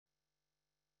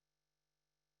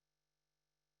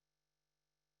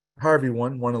Hi,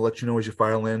 everyone. Want to let you know as you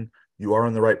file in, you are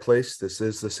in the right place. This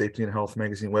is the Safety and Health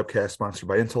Magazine webcast sponsored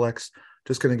by Intellex.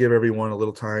 Just going to give everyone a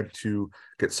little time to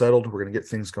get settled. We're going to get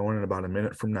things going in about a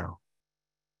minute from now.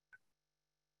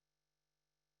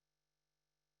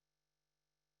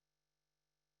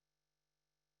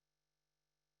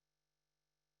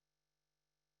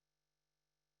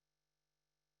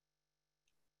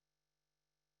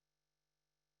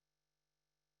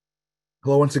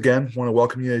 Hello, once again. Want to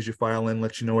welcome you as you file in,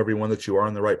 let you know, everyone, that you are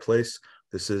in the right place.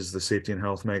 This is the Safety and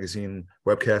Health Magazine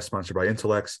webcast sponsored by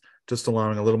Intellex, just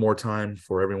allowing a little more time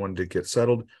for everyone to get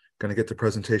settled. Going to get the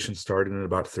presentation started in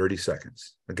about 30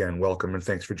 seconds. Again, welcome and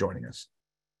thanks for joining us.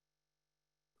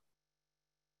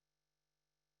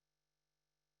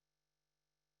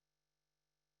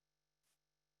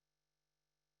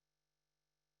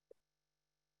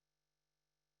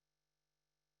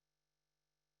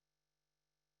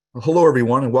 Well, hello,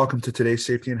 everyone, and welcome to today's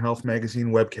Safety and Health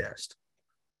Magazine webcast.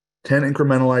 10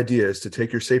 incremental ideas to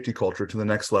take your safety culture to the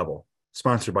next level,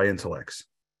 sponsored by Intellex.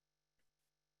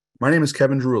 My name is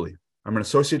Kevin Drewley. I'm an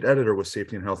associate editor with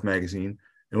Safety and Health Magazine,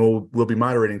 and we'll be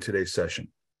moderating today's session.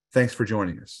 Thanks for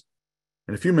joining us.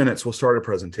 In a few minutes, we'll start a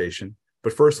presentation,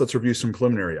 but first, let's review some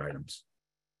preliminary items.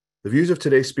 The views of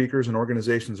today's speakers and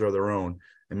organizations are their own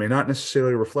and may not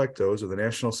necessarily reflect those of the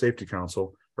National Safety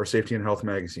Council or Safety and Health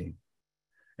Magazine.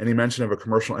 Any mention of a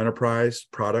commercial enterprise,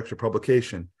 product, or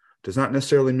publication does not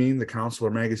necessarily mean the council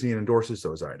or magazine endorses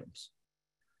those items.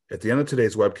 At the end of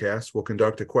today's webcast, we'll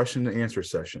conduct a question and answer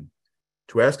session.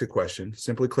 To ask a question,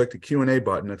 simply click the Q&A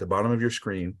button at the bottom of your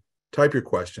screen, type your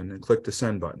question, and click the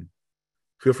send button.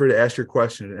 Feel free to ask your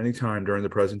question at any time during the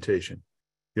presentation.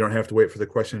 You don't have to wait for the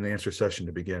question and answer session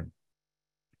to begin.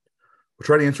 We'll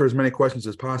try to answer as many questions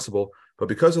as possible, but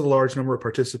because of the large number of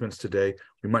participants today,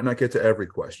 we might not get to every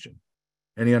question.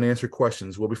 Any unanswered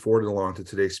questions will be forwarded along to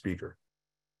today's speaker.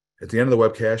 At the end of the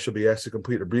webcast, you'll be asked to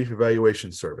complete a brief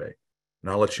evaluation survey, and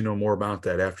I'll let you know more about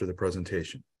that after the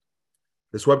presentation.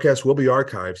 This webcast will be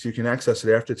archived, so you can access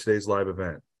it after today's live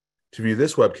event. To view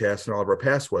this webcast and all of our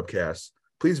past webcasts,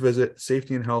 please visit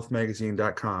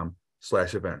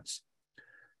safetyandhealthmagazine.com/events.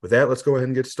 With that, let's go ahead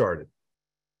and get started.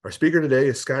 Our speaker today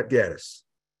is Scott Gaddis.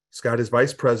 Scott is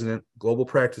Vice President, Global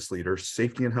Practice Leader,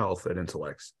 Safety and Health at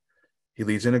Intellex. He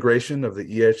leads integration of the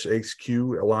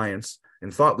EHHQ Alliance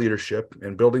in thought leadership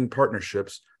and building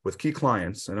partnerships with key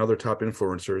clients and other top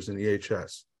influencers in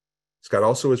EHS. Scott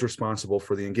also is responsible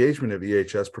for the engagement of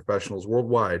EHS professionals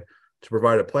worldwide to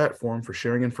provide a platform for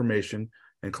sharing information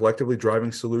and collectively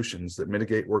driving solutions that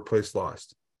mitigate workplace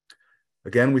loss.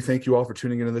 Again, we thank you all for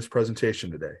tuning into this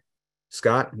presentation today.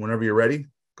 Scott, whenever you're ready,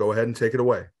 go ahead and take it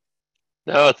away.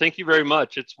 No, thank you very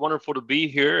much. It's wonderful to be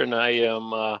here, and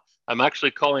I'm actually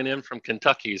calling in from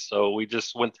Kentucky. So we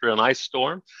just went through an ice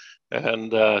storm,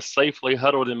 and safely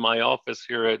huddled in my office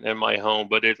here in my home.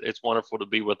 But it's wonderful to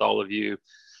be with all of you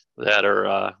that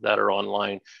are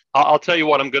online. I'll tell you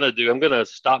what I'm going to do. I'm going to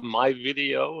stop my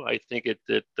video. I think it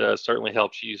certainly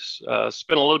helps you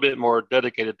spend a little bit more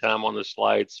dedicated time on the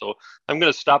slides. So I'm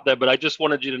going to stop that. But I just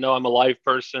wanted you to know I'm a live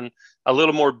person, a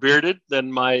little more bearded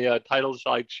than my title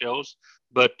slide shows.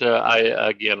 But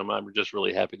I'm just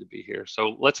really happy to be here.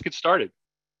 So let's get started.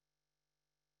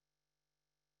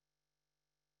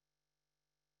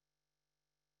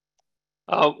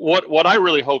 What I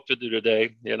really hope to do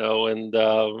today, and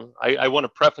I want to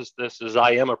preface this as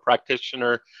I am a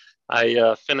practitioner.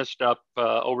 I finished up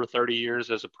over 30 years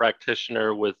as a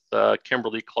practitioner with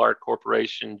Kimberly-Clark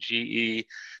Corporation, GE,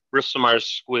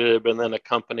 Bristol-Myers Squibb, and then a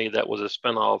company that was a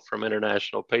spinoff from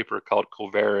International Paper called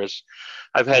Covaris.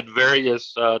 I've had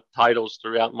various titles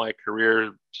throughout my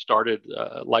career, started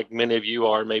like many of you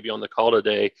are maybe on the call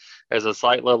today as a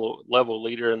site level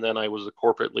leader, and then I was a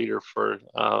corporate leader for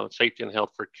safety and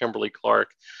health for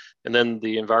Kimberly-Clark, and then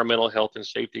the environmental health and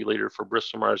safety leader for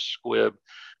Bristol-Myers Squibb.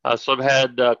 So I've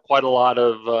had quite a lot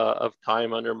of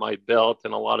time under my belt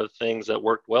and a lot of things that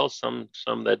worked well, some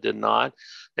that did not.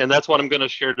 And that's what I'm going to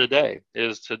share today,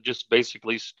 is to just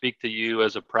basically speak to you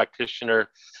as a practitioner,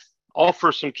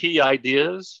 offer some key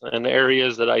ideas and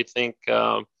areas that I think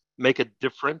make a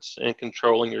difference in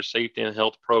controlling your safety and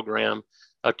health program,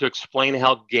 to explain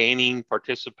how gaining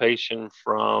participation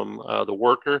from the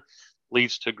worker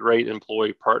leads to great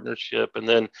employee partnership, and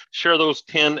then share those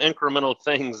 10 incremental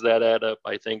things that add up,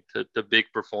 I think, to big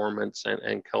performance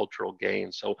and cultural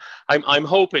gain. So I'm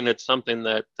hoping it's something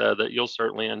that you'll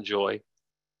certainly enjoy.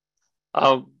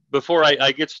 Before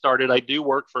I get started, I do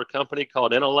work for a company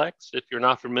called Intellex. If you're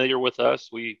not familiar with us,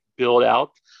 we build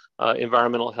out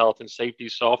environmental health and safety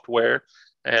software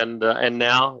and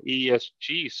now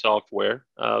ESG software,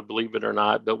 believe it or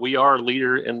not. But we are a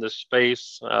leader in the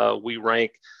space. We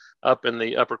rank up in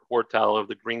the upper quartile of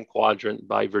the green quadrant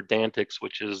by Verdantix,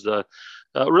 which is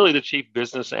really the chief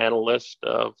business analyst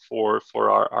for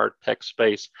our tech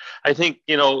space. I think,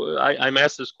 I'm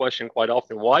asked this question quite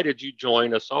often. Why did you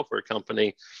join a software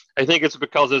company? I think it's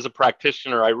because as a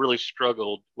practitioner, I really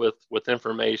struggled with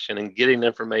information and getting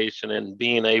information and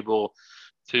being able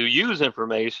to use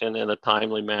information in a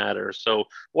timely manner. So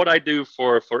what I do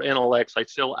for NLX, I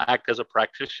still act as a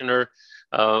practitioner.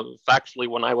 Factually,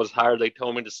 when I was hired, they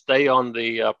told me to stay on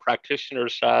the practitioner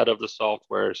side of the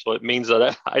software. So it means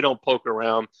that I don't poke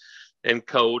around and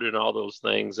code and all those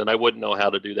things, and I wouldn't know how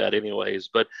to do that anyways.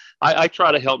 But I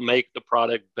try to help make the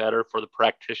product better for the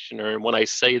practitioner. And when I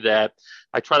say that,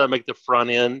 I try to make the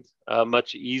front end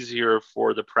much easier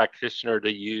for the practitioner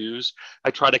to use.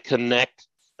 I try to connect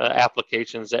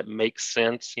applications that make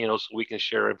sense, so we can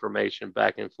share information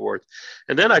back and forth.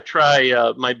 And then I try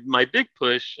my big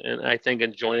push, and I think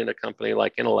in joining a company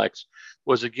like Intelex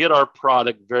was to get our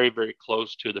product very, very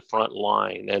close to the front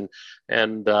line.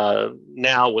 And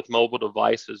now with mobile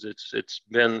devices, it's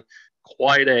been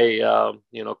quite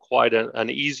an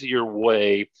easier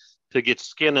way to get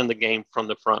skin in the game from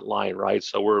the front line, right?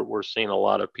 So we're seeing a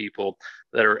lot of people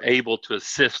that are able to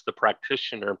assist the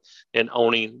practitioner in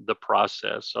owning the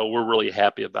process. So we're really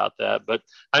happy about that. But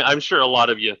I'm sure a lot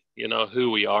of you know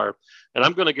who we are. And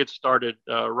I'm going to get started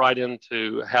right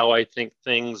into how I think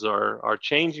things are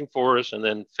changing for us, and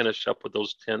then finish up with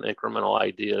those 10 incremental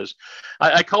ideas.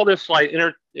 I call this like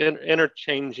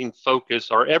interchanging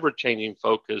focus, or ever-changing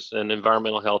focus in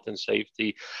environmental health and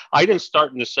safety. I didn't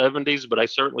start in the 70s, but I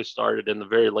certainly started in the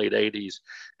very late 80s.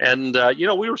 And,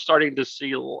 we were starting to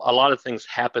see a lot of things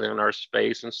happen in our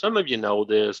space. And some of you know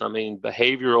this. I mean,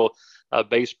 behavioral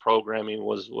based programming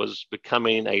was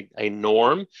becoming a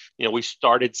norm. We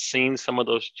started seeing some of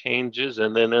those changes.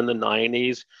 And then in the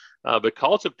 90s,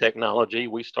 because of technology,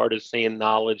 we started seeing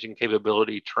knowledge and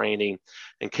capability training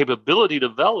and capability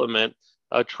development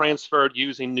transferred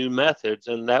using new methods,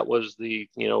 and that was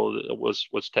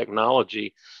was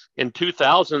technology. In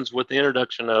 2000s, with the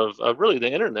introduction of really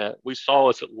the internet, we saw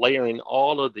us layering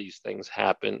all of these things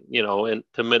happen, and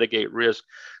to mitigate risk.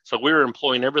 So we were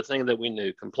employing everything that we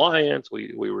knew: compliance.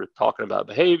 We were talking about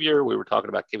behavior. We were talking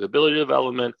about capability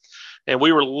development. And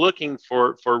we were looking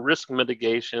for risk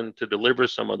mitigation to deliver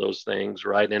some of those things,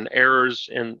 right? And errors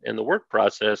in the work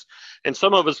process. And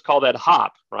some of us call that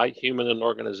HOP, right? Human and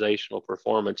organizational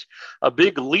performance. A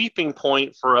big leaping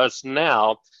point for us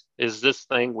now is this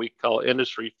thing we call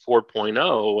Industry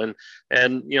 4.0.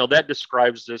 And that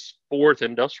describes this fourth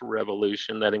industrial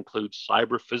revolution that includes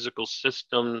cyber physical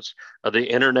systems, the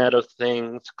Internet of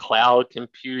Things, cloud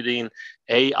computing,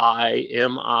 AI,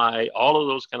 MI, all of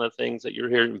those kind of things that you're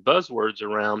hearing buzzwords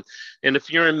around. And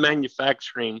if you're in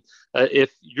manufacturing,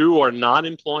 if you are not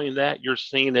employing that, you're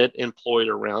seeing it employed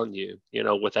around you,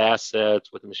 with assets,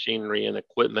 with machinery and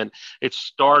equipment. It's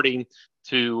starting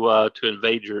to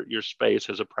invade your space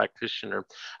as a practitioner.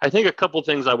 I think a couple of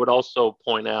things I would also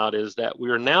point out is that we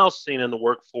are now seeing in the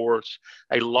workforce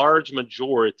a large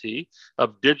majority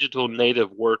of digital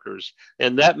native workers.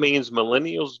 And that means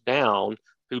millennials down,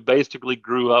 who basically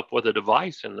grew up with a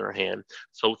device in their hand.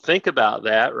 So think about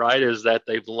that, right? Is that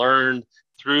they've learned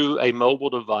through a mobile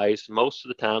device, most of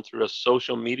the time through a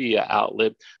social media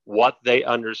outlet, what they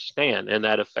understand. And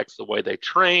that affects the way they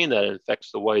train, that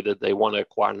affects the way that they want to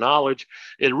acquire knowledge.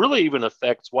 It really even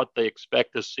affects what they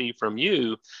expect to see from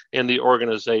you in the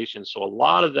organization. So a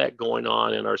lot of that going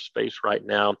on in our space right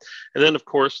now. And then, of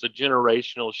course, the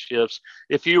generational shifts.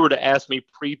 If you were to ask me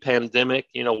pre-pandemic,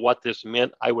 what this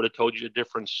meant, I would have told you a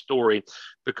different story,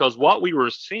 because what we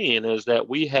were seeing is that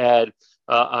we had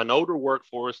an older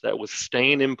workforce that was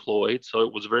staying employed. So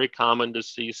it was very common to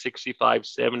see 65,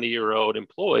 70-year-old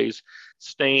employees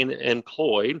staying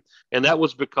employed. And that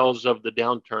was because of the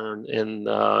downturn in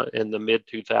the mid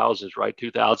 2000s, right?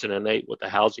 2008 with the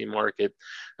housing market.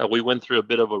 We went through a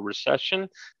bit of a recession,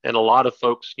 and a lot of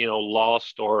folks,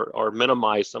 lost or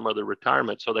minimized some of their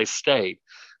retirement. So they stayed.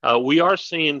 We are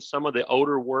seeing some of the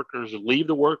older workers leave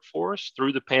the workforce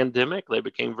through the pandemic. They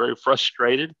became very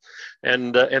frustrated,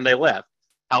 and they left.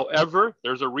 However,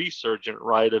 there's a resurgence,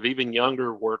 right, of even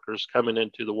younger workers coming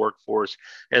into the workforce,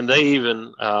 and they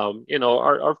even,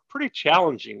 are pretty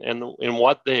challenging in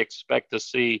what they expect to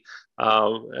see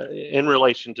in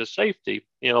relation to safety.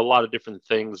 A lot of different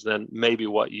things than maybe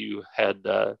what you had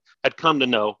come to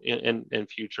know in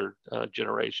future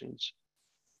generations.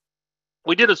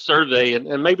 We did a survey,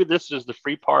 and maybe this is the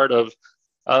free part of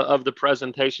the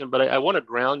presentation, but I want to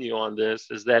ground you on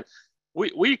this, is that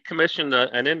we commissioned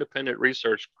an independent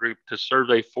research group to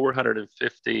survey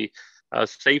 450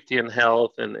 safety and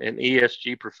health and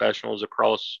ESG professionals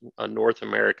across North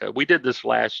America. We did this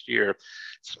last year,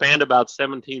 spanned about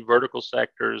 17 vertical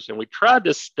sectors, and we tried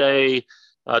to stay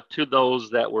to those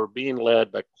that were being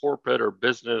led by corporate or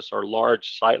business or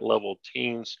large site level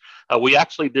teams. We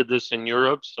actually did this in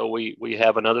Europe, so we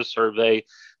have another survey.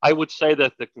 I would say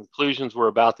that the conclusions were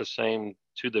about the same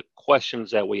to the questions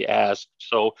that we asked.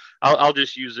 So I'll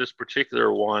just use this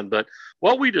particular one. But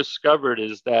what we discovered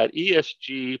is that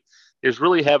ESG is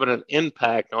really having an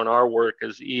impact on our work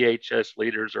as EHS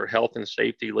leaders or health and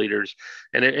safety leaders.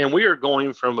 And we are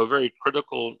going from a very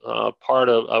critical part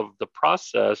of the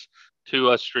process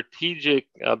to a strategic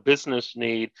business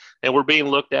need, and we're being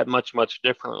looked at much, much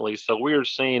differently. So we are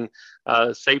seeing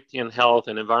safety and health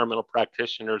and environmental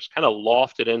practitioners kind of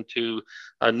lofted into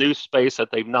a new space that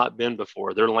they've not been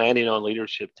before. They're landing on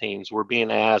leadership teams. We're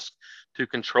being asked to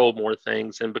control more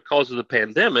things. And because of the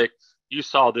pandemic, you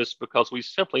saw this because we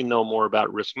simply know more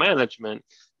about risk management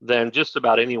than just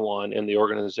about anyone in the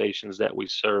organizations that we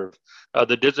serve.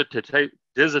 The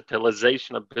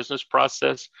digitalization of business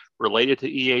process related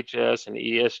to EHS and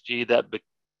ESG, that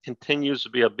continues to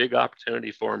be a big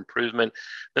opportunity for improvement.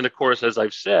 And of course, as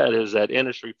I've said, is that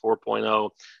Industry 4.0,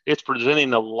 it's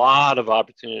presenting a lot of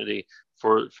opportunity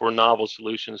for novel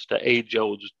solutions to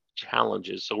age-old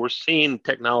challenges. So we're seeing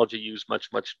technology used much,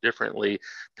 much differently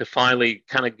to finally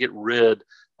kind of get rid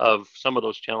of some of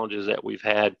those challenges that we've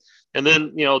had. And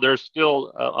then, there's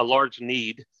still a large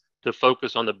need to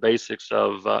focus on the basics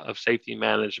of safety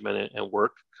management and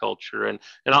work culture. And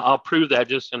I'll prove that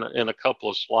just in a couple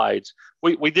of slides.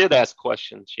 We did ask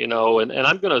questions, and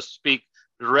I'm going to speak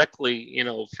directly,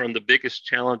 from the biggest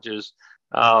challenges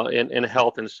in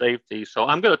health and safety. So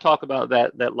I'm going to talk about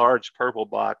that large purple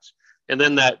box, and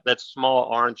then that small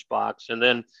orange box. And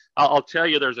then I'll tell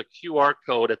you there's a QR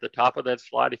code at the top of that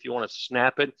slide. If you want to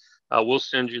snap it, we'll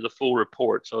send you the full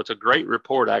report. So it's a great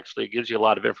report, actually. It gives you a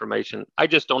lot of information. I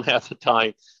just don't have the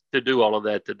time to do all of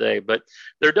that today. But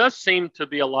there does seem to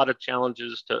be a lot of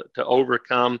challenges to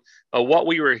overcome. What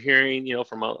we were hearing,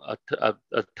 from a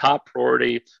top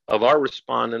priority of our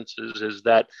respondents is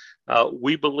that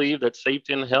we believe that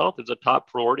safety and health is a top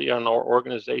priority on our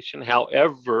organization.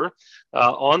 However,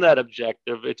 on that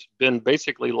objective, it's been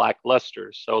basically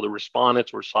lackluster. So the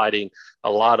respondents were citing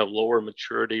a lot of lower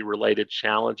maturity related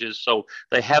challenges. So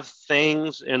they have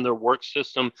things in their work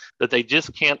system that they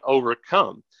just can't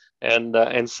overcome.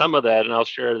 And some of that, and I'll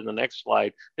share it in the next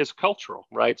slide, is cultural,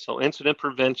 right? So incident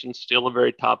prevention still a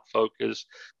very top focus.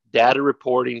 Data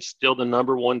reporting still the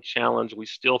number one challenge. We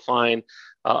still find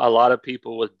a lot of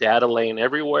people with data laying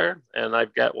everywhere. And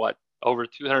I've got over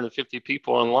 250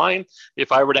 people online.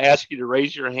 If I were to ask you to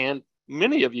raise your hand,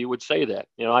 many of you would say that.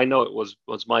 I know it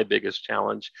was my biggest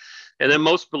challenge. And then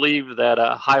most believe that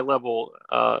a high level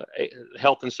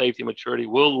health and safety maturity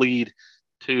will lead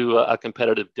to a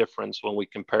competitive difference when we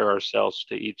compare ourselves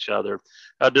to each other.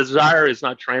 Desire is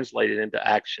not translated into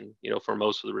action, for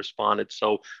most of the respondents.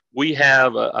 So we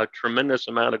have a tremendous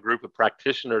amount of group of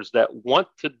practitioners that want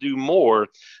to do more,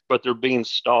 but they're being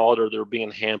stalled or they're being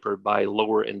hampered by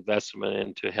lower investment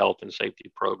into health and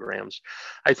safety programs.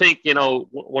 I think,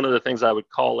 one of the things I would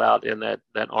call out in that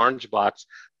orange box,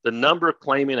 the number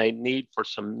claiming a need for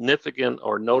significant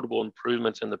or notable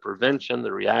improvements in the prevention,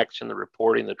 the reaction, the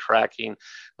reporting, the tracking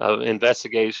of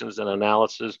investigations and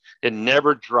analysis, it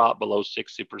never dropped below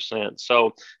 60%.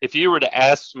 So if you were to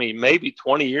ask me maybe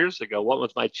 20 years ago, what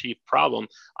was my chief problem,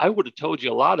 I would have told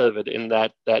you a lot of it in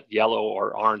that yellow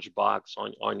or orange box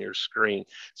on your screen.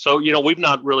 So, we've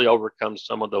not really overcome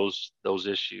some of those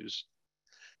issues.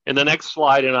 In the next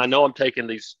slide, and I know I'm taking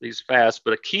these fast,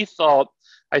 but a key thought,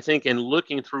 I think, in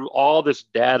looking through all this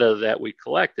data that we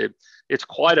collected, it's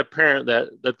quite apparent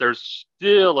that there's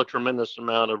still a tremendous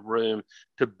amount of room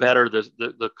to better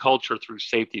the culture through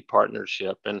safety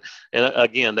partnership. And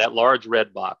again, that large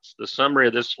red box, the summary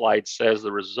of this slide says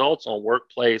the results on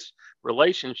workplace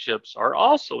relationships are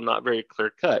also not very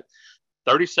clear cut.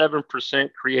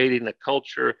 37% creating a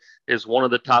culture is one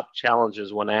of the top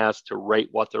challenges when asked to rate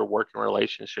what their working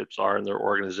relationships are in their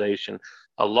organization.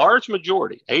 A large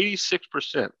majority,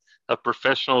 86% of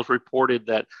professionals reported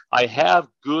that I have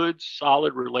good,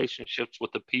 solid relationships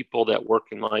with the people that work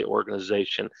in my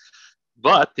organization.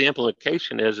 But the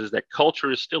implication is that culture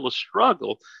is still a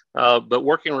struggle, but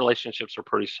working relationships are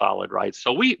pretty solid, right?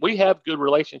 So we have good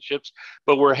relationships,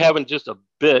 but we're having just a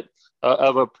bit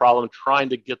of a problem trying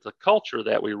to get the culture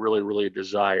that we really, really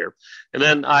desire. And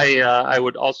then I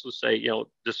would also say,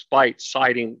 despite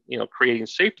citing, creating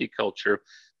safety culture,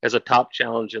 as a top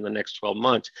challenge in the next 12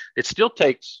 months. It still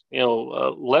takes,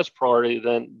 less priority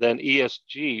than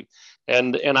ESG.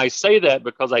 And I say that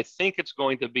because I think it's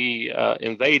going to be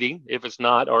invading, if it's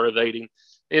not, or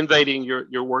invading your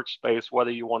workspace,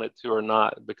 whether you want it to or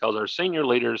not, because our senior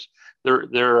leaders,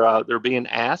 they're being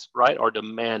asked, right, or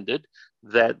demanded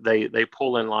that they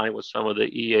pull in line with some of the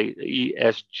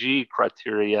ESG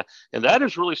criteria. And that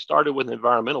has really started with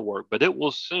environmental work, but it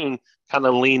will soon kind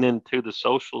of lean into the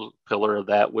social pillar of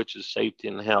that, which is safety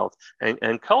and health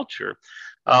and culture.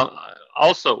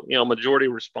 Also, majority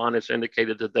of respondents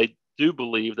indicated that they do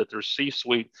believe that their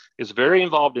C-suite is very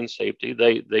involved in safety.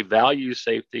 They value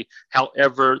safety.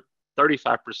 However,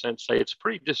 35% say it's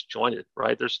pretty disjointed,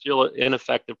 right? There's still an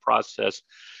ineffective process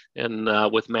and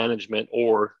with management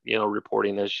or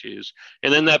reporting issues.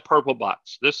 And then that purple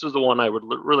box. This is the one I would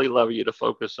really love you to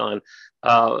focus on.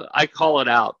 I call it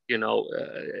out,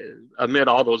 amid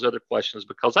all those other questions,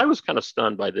 because I was kind of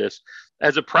stunned by this.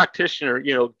 As a practitioner,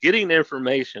 getting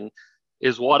information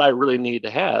is what I really need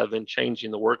to have in changing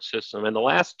the work system. In the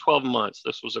last 12 months,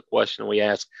 this was a question we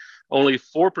asked. Only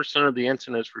 4% of the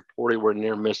incidents reported were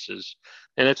near misses.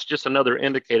 And it's just another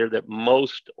indicator that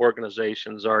most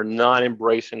organizations are not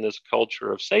embracing this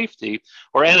culture of safety,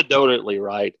 or anecdotally,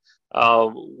 right?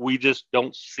 We just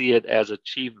don't see it as a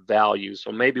chief value.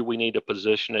 So maybe we need to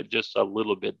position it just a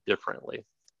little bit differently.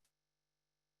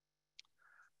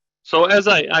 So as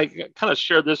I kind of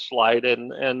share this slide,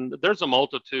 and there's a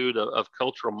multitude of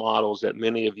cultural models that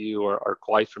many of you are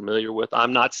quite familiar with.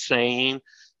 I'm not saying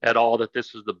at all that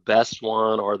this is the best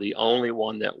one or the only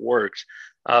one that works.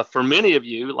 For many of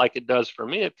you, like it does for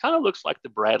me, it kind of looks like the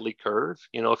Bradley curve,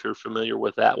 if you're familiar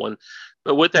with that one.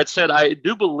 But with that said, I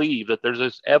do believe that there's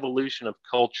this evolution of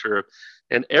culture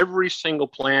in every single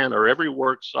plant or every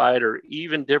work site, or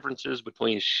even differences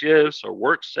between shifts or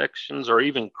work sections or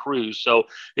even crews. So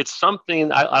it's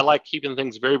something I like keeping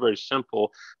things very, very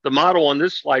simple. The model on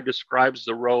this slide describes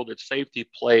the role that safety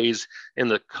plays in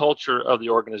the culture of the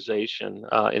organization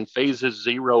in phases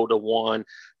 0 to 1.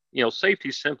 Safety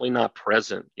is simply not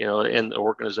present, in the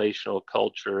organizational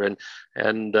culture. And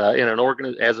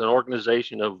as an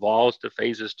organization evolves to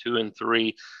phases 2 and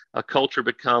 3, a culture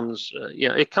becomes,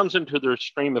 it comes into their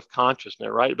stream of consciousness,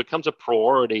 right? It becomes a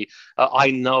priority.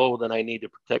 I know that I need to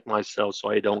protect myself so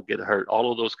I don't get hurt.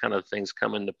 All of those kind of things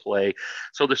come into play.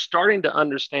 So they're starting to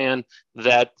understand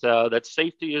that that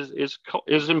safety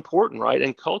is important, right?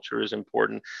 And culture is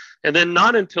important. And then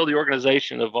not until the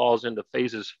organization evolves into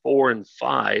phases 4 and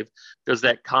 5 does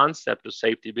that concept of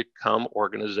safety become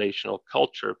organizational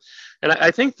culture. And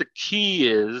I think the key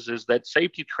is that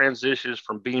safety transitions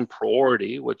from being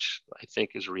priority, which I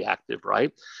think is reactive,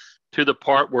 right, to the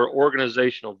part where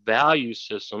organizational value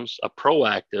systems, a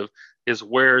proactive, is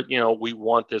where we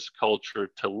want this culture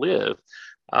to live.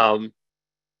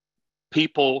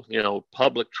 People,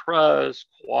 public trust,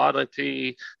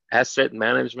 quality, asset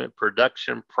management,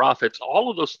 production, profits,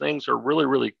 all of those things are really,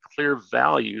 really clear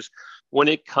values when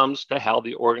it comes to how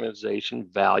the organization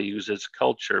values its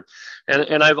culture.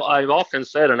 And I've often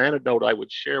said, an anecdote I would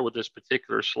share with this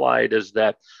particular slide is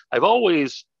that I've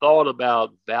always thought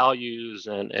about values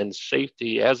and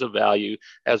safety as a value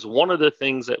as one of the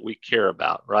things that we care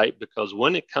about, right? Because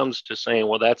when it comes to saying,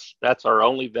 well, that's our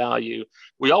only value,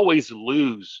 we always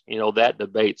lose, that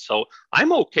debate. So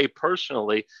I'm okay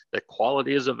personally that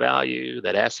quality is a value,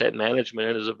 that asset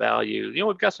management is a value.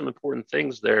 We've got some important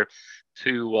things there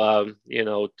to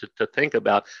think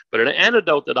about. But an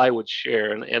anecdote that I would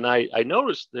share, and I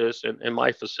noticed this in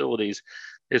my facilities,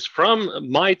 is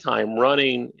from my time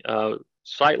running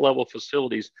site level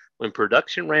facilities. When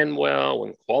production ran well,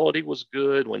 when quality was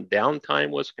good, when downtime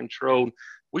was controlled,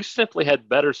 we simply had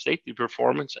better safety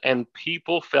performance, and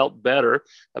people felt better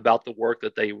about the work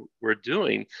that they were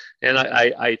doing. And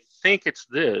I think it's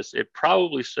this. It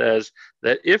probably says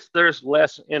that if there's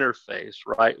less interface,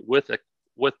 right,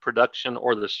 with production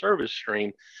or the service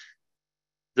stream,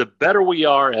 the better we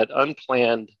are at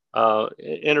unplanned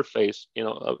interface,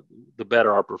 the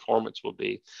better our performance will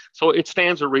be. So it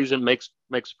stands to reason, makes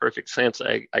perfect sense,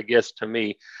 I guess, to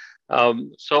me.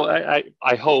 So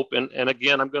I hope, and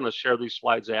again, I'm going to share these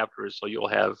slides afterwards, so you'll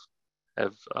have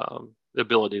the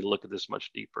ability to look at this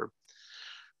much deeper.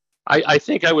 I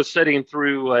think I was sitting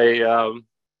through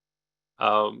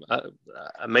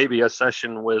maybe a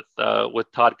session with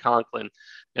Todd Conklin,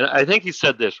 and I think he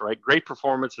said this, right? Great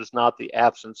performance is not the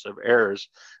absence of errors;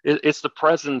 it's the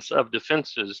presence of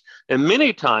defenses. And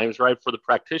many times, right, for the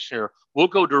practitioner, we'll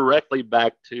go directly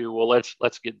back to, well,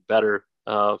 let's get better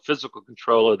physical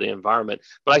control of the environment.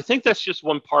 But I think that's just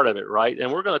one part of it, right?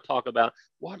 And we're going to talk about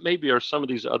what maybe are some of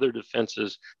these other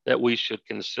defenses that we should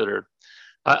consider.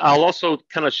 I'll also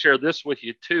kind of share this with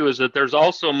you too, is that there's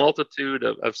also a multitude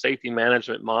of safety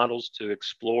management models to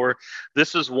explore.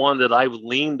 This is one that I've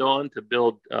leaned on to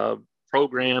build a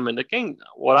program. And again,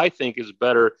 what I think is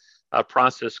better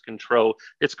process control.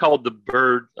 It's called the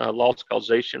BIRD loss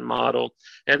causation model.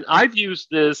 And I've used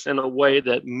this in a way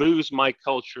that moves my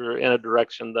culture in a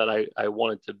direction that I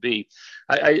want it to be.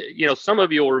 Some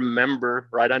of you will remember,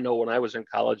 right? I know when I was in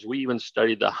college, we even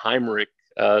studied the Heimrich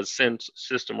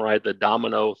system, right? The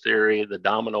domino theory, the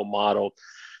domino model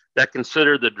that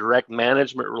consider the direct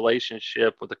management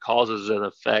relationship with the causes and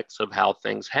effects of how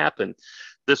things happen.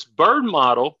 This bird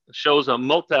model shows a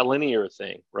multilinear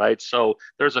thing, right? So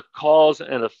there's a cause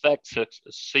and effect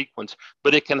sequence,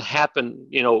 but it can happen,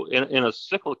 in a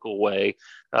cyclical way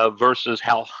versus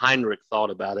how Heinrich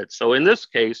thought about it. So in this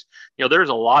case, there's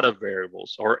a lot of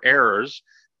variables or errors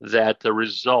that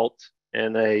result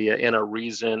in a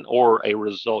reason or a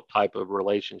result type of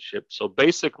relationship. So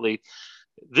basically,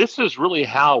 this is really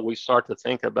how we start to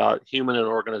think about human and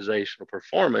organizational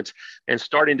performance and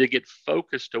starting to get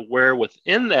focused to where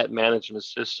within that management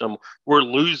system we're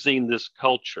losing this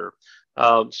culture.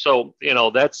 That's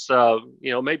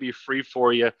maybe free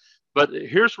for you, but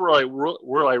here's where I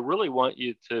really want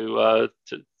you to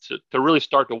really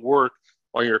start to work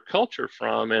on your culture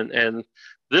from, and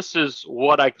this is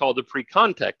what I call the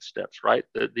pre-context steps, right?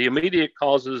 The immediate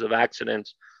causes of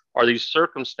accidents are these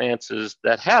circumstances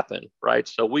that happen, right?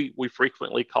 So we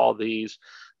frequently call these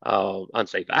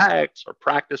unsafe acts or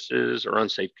practices or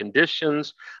unsafe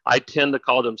conditions. I tend to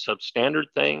call them substandard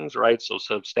things, right? So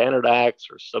substandard acts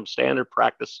or substandard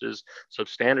practices,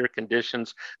 substandard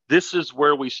conditions. This is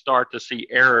where we start to see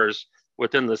errors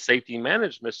within the safety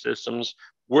management systems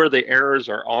where the errors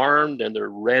are armed and they're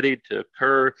ready to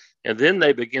occur. And then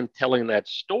they begin telling that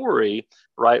story,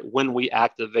 right, when we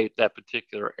activate that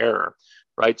particular error.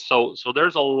 Right. So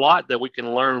there's a lot that we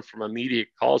can learn from immediate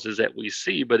causes that we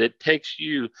see, but it takes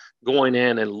you going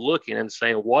in and looking and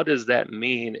saying, what does that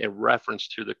mean in reference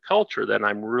to the culture that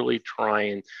I'm really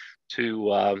trying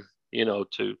to,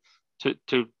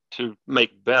 to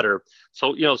make better.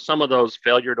 So, some of those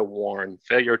failure to warn,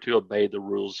 failure to obey the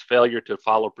rules, failure to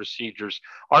follow procedures.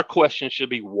 Our question should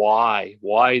be why?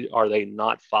 Why are they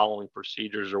not following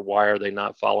procedures, or why are they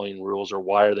not following rules, or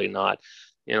why are they not,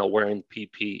 wearing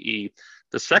PPE?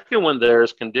 The second one there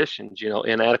is conditions,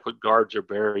 inadequate guards or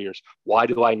barriers. Why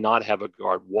do I not have a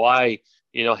guard? Why,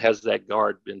 has that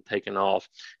guard been taken off?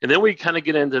 And then we kind of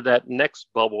get into that next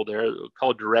bubble there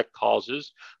called direct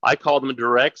causes. I call them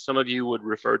direct. Some of you would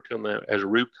refer to them as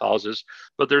root causes,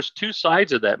 but there's two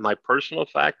sides of that. My personal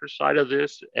factor side of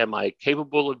this, am I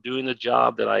capable of doing the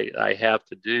job that I have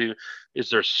to do? Is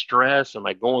there stress? Am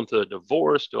I going through a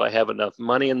divorce? Do I have enough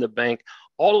money in the bank?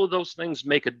 All of those things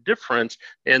make a difference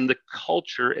in the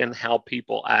culture and how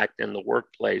people act in the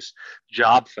workplace.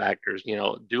 Job factors,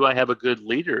 do I have a good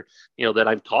leader, that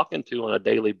I'm talking to on a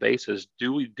daily basis?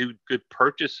 Do we do good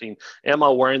purchasing? Am I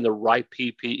wearing the right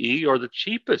PPE or the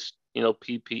cheapest,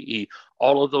 PPE?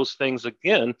 All of those things,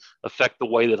 again, affect the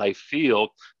way that I feel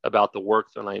about the work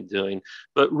that I'm doing.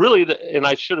 But really, and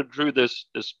I should have drew this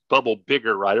bubble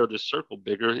bigger, right, or this circle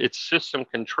bigger, it's system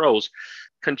controls.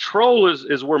 Control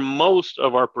is where most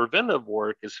of our preventive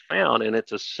work is found, and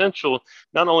it's essential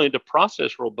not only to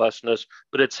process robustness,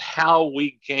 but it's how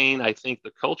we gain, I think, the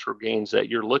cultural gains that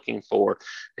you're looking for.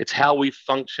 It's how we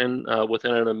function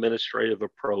within an administrative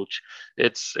approach.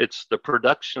 It's the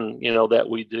production, that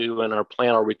we do in our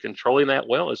plant. Are we controlling that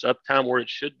well? Is uptime where it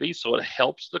should be so it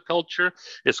helps the culture?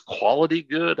 Is quality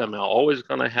good? Am I always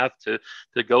going to have to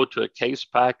go to a case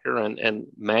packer and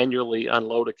manually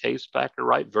unload a case packer,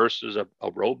 right, versus a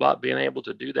robot being able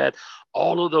to do that?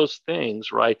 All of those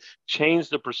things, right, change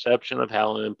the perception of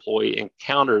how an employee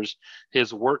encounters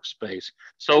his workspace.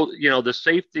 So, the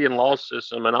safety and loss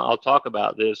system, and I'll talk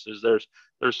about this, is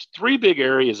there's three big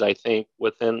areas, I think,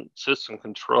 within system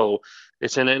control.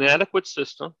 It's an inadequate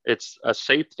system. It's a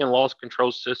safety and loss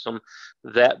control system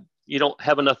that you don't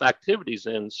have enough activities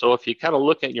in. So if you kind of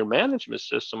look at your management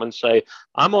system and say,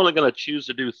 I'm only going to choose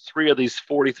to do 3 of these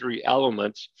 43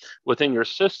 elements within your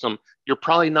system, you're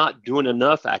probably not doing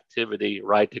enough activity,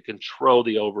 right, to control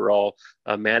the overall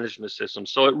management system.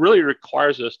 So it really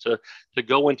requires us to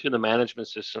go into the management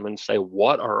system and say,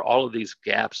 what are all of these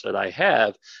gaps that I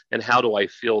have and how do I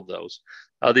fill those?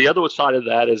 The other side of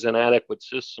that is inadequate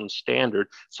system standard.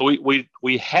 So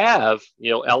we have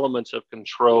elements of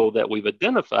control that we've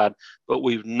identified, but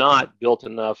we've not built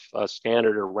enough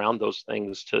standard around those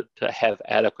things to have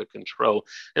adequate control.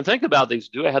 And think about these: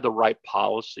 do I have the right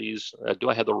policies? Do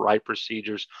I have the right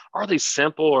procedures? Are they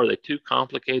simple? Are they too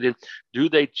complicated? Do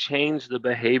they change the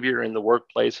behavior in the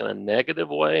workplace in a negative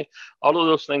way? All of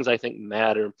those things I think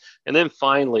matter. And then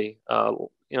finally,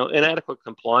 inadequate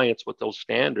compliance with those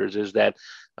standards is that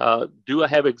do I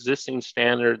have existing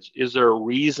standards? Is there a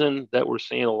reason that we're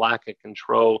seeing a lack of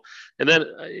control? And then,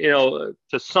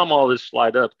 to sum all this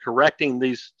slide up, correcting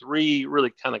these three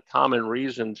really kind of common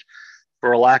reasons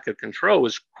for a lack of control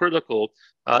is critical.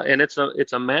 And it's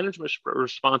a management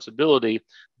responsibility,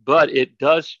 but it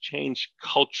does change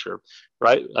culture,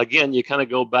 right? Again, you kind of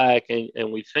go back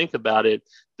and we think about it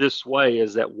this way: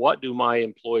 is that what do my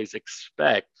employees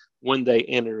expect when they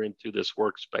enter into this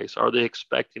workspace? Are they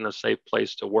expecting a safe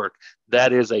place to work?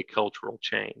 That is a cultural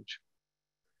change.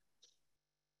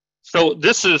 So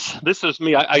this is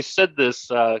me. I said this,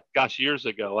 years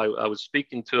ago. I was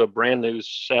speaking to a brand new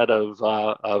set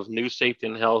of new safety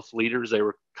and health leaders. They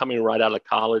were coming right out of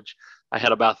college. I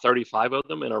had about 35 of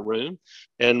them in a room,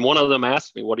 and one of them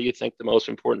asked me, "What do you think the most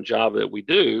important job that we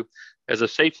do as a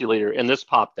safety leader?" And this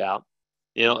popped out.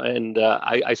 And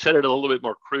I said it a little bit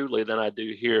more crudely than I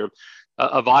do here.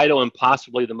 A vital and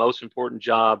possibly the most important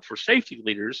job for safety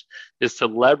leaders is to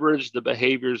leverage the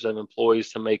behaviors of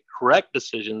employees to make correct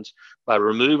decisions by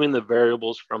removing the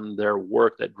variables from their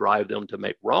work that drive them to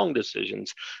make wrong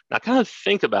decisions. Now, kind of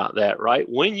think about that, right?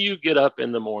 When you get up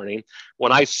in the morning,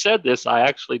 when I said this, I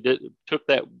actually took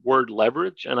that word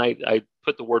leverage and I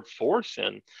put the word force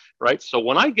in, right? So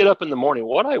when I get up in the morning,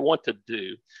 what I want to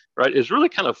do, right, is really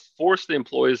kind of force the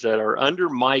employees that are under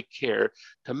my care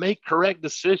to make correct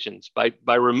decisions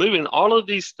by removing all of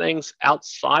these things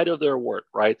outside of their work,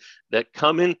 right, that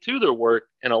come into their work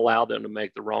and allow them to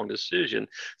make the wrong decision.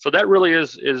 So that really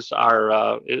is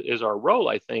our role,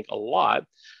 I think, a lot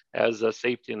as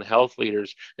safety and health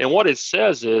leaders. And what it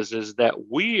says is that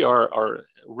we are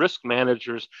risk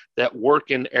managers that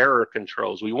work in error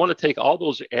controls. We want to take all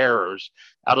those errors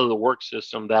out of the work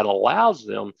system that allows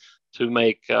them to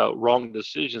make wrong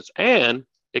decisions, and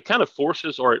it kind of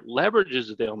forces or it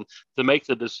leverages them to make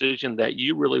the decision that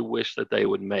you really wish that they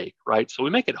would make, right? So we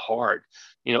make it hard,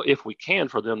 if we can,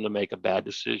 for them to make a bad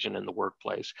decision in the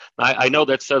workplace. I know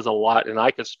that says a lot, and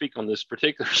I could speak on this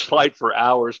particular slide for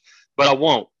hours, but I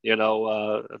won't,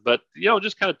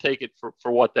 just kind of take it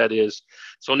for what that is.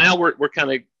 So now we're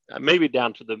kind of maybe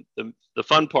down to the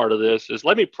fun part of this. Is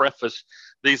let me preface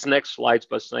these next slides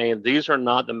by saying these are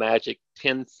not the magic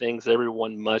 10 things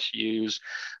everyone must use.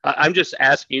 I'm just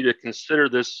asking you to consider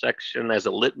this section as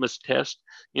a litmus test,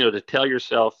 to tell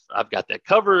yourself, I've got that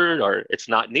covered, or it's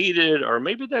not needed, or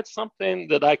maybe that's something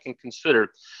that I can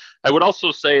consider. I would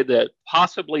also say that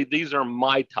possibly these are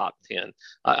my top 10.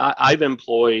 I've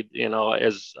employed,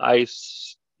 as I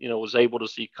was able to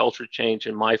see culture change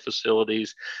in my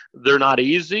facilities. They're not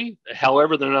easy.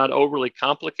 However, they're not overly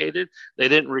complicated. They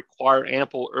didn't require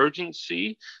ample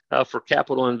urgency for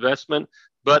capital investment.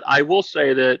 But I will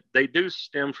say that they do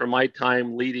stem from my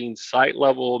time leading site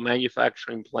level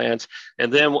manufacturing plants.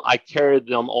 And then I carried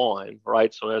them on,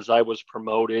 right? So as I was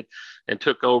promoted and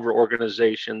took over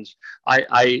organizations,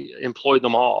 I employed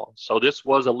them all. So this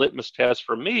was a litmus test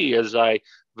for me as I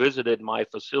visited my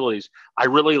facilities. I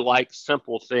really like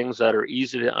simple things that are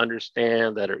easy to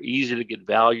understand, that are easy to get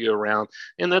value around,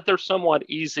 and that they're somewhat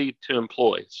easy to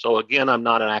employ. So again, I'm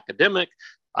not an academic.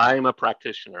 I'm a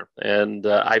practitioner, and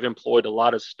I've employed a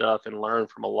lot of stuff and learned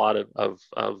from a lot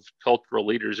of cultural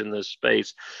leaders in this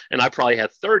space. And I probably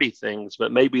had 30 things,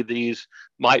 but maybe these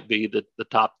might be the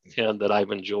top 10 that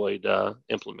I've enjoyed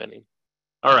implementing.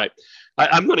 All right.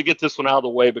 I'm going to get this one out of the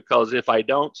way, because if I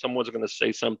don't, someone's going to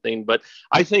say something. But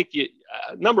I think,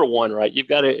 number one, right, you've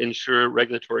got to ensure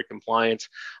regulatory compliance.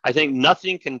 I think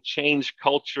nothing can change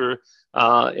culture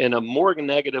in a more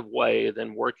negative way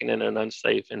than working in an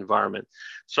unsafe environment.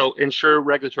 So ensure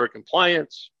regulatory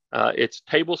compliance. It's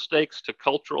table stakes to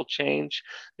cultural change.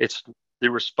 It's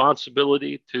the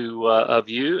responsibility of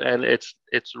you, and it's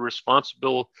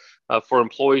responsible for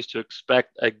employees to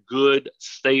expect a good,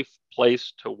 safe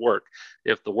place to work.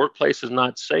 If the workplace is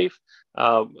not safe,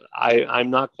 I'm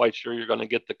not quite sure you're going to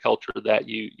get the culture that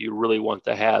you really want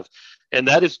to have. And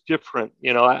that is different.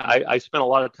 I spent a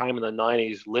lot of time in the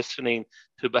 90s listening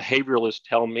to behavioralists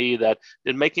tell me that it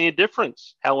didn't make any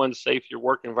difference how unsafe your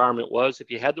work environment was. If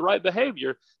you had the right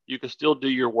behavior, you could still do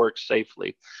your work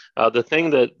safely. The thing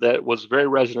that was very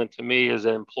resonant to me is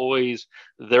that employees,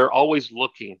 they're always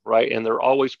looking, right? And they're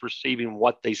always perceiving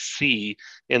what they see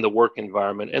in the work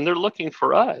environment. And they're looking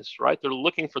for us, right? They're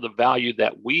looking for the value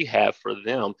that we have for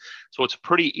them. So it's a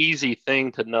pretty easy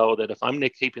thing to know that if I'm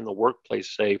keeping the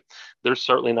workplace safe, they're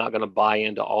certainly not going to buy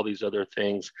into all these other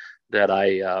things that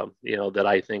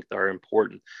I think are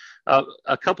important.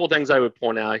 A couple of things I would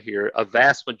point out here: a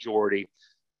vast majority,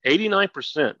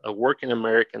 89% of working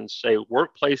Americans say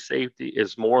workplace safety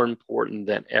is more important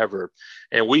than ever.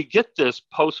 And we get this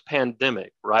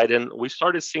post-pandemic, right? And we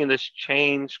started seeing this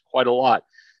change quite a lot.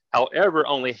 However,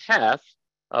 only half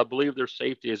believe their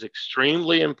safety is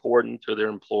extremely important to their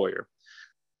employer.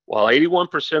 While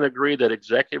 81% agree that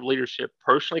executive leadership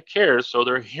personally cares, so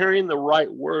they're hearing the right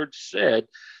words said,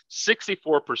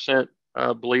 64%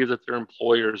 believe that their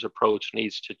employer's approach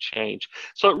needs to change.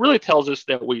 So it really tells us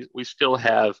that we still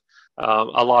have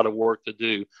a lot of work to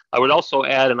do. I would also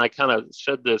add, and I kind of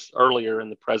said this earlier in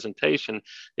the presentation,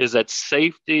 is that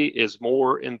safety is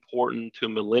more important to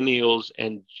millennials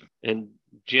and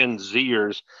Gen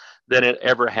Zers than it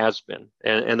ever has been.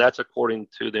 And that's according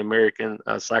to the American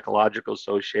Psychological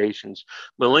Associations.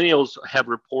 Millennials have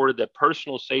reported that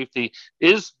personal safety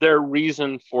is their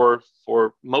reason for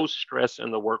most stress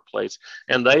in the workplace.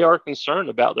 And they are concerned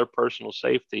about their personal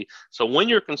safety. So when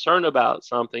you're concerned about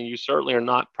something, you certainly are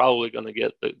not probably going to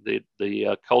get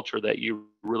the culture that you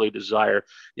really desire.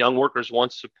 Young workers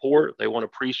want support. They want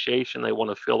appreciation. They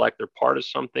want to feel like they're part of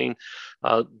something.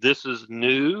 This is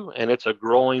new, and it's a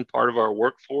growing part of our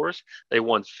workforce. They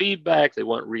want feedback. They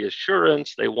want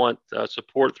reassurance. They want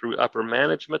support through upper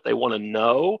management. They want to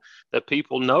know that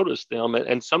people notice them.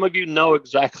 And some of you know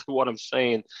exactly what I'm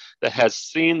saying, that has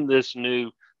seen this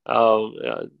new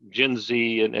Gen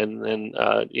Z and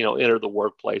enter the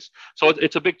workplace. So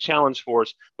it's a big challenge for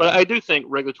us. But I do think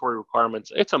regulatory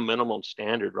requirements, it's a minimum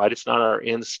standard, right? It's not our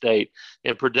end state.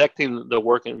 And protecting the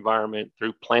work environment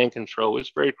through plan control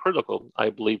is very critical, I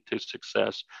believe, to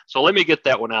success. So let me get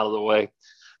that one out of the way.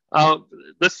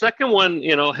 The second one,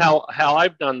 how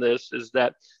I've done this is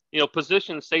that,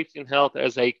 position safety and health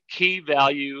as a key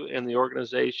value in the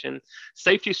organization.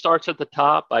 Safety starts at the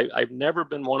top. I've never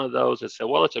been one of those that said,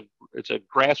 well, it's a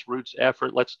grassroots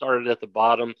effort. Let's start it at the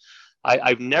bottom.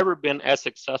 I've never been as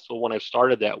successful when I've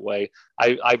started that way.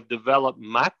 I've developed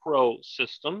macro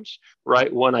systems,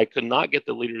 right, when I could not get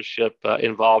the leadership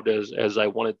involved as I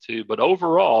wanted to. But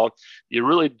overall, you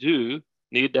really do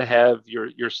need to have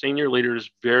your senior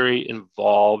leaders very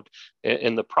involved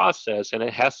in the process, and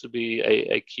it has to be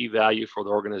a key value for the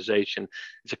organization.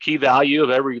 It's a key value of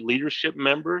every leadership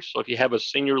member. So if you have a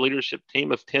senior leadership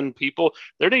team of 10 people,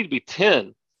 there need to be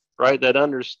 10, right, that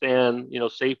understand,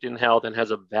 safety and health and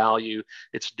has a value.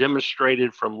 It's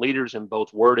demonstrated from leaders in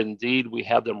both word and deed. We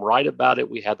have them write about it.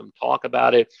 We have them talk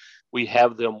about it. We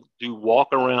have them do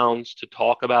walk-arounds to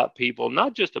talk about people,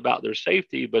 not just about their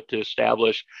safety, but to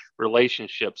establish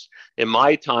relationships. In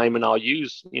my time, and I'll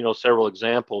use several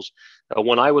examples,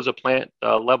 when I was a plant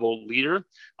level leader,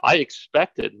 I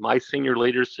expected my senior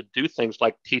leaders to do things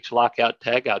like teach lockout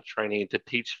tagout training, to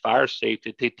teach fire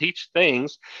safety, to teach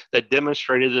things that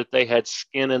demonstrated that they had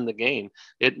skin in the game.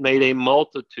 It made a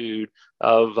multitude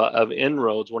of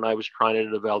inroads when I was trying to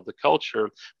develop the culture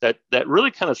that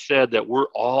really kind of said that we're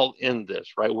all in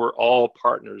this, right? We're all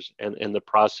partners in the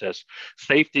process.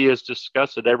 Safety is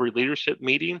discussed at every leadership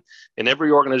meeting. In every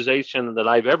organization that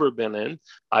I've ever been in,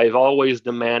 I've always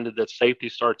demanded that safety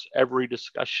starts every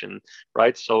discussion,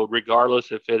 right? So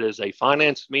regardless if it is a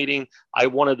finance meeting, I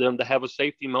wanted them to have a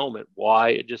safety moment. Why?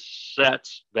 It just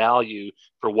sets value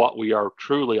for what we are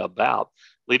truly about.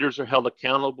 Leaders are held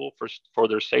accountable for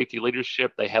their safety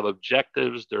leadership. They have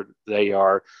objectives. They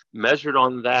are measured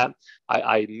on that.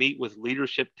 I meet with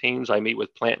leadership teams. I meet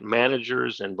with plant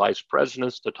managers and vice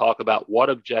presidents to talk about what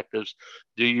objectives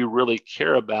do you really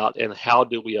care about and how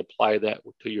do we apply that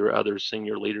to your other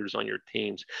senior leaders on your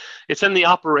teams. It's in the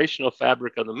operational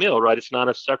fabric of the mill, right? It's not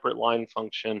a separate line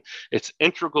function. It's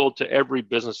integral to every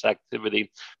business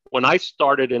activity. When I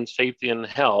started in safety and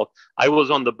health, I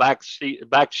was on the back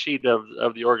sheet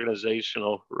of the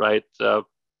organizational, right,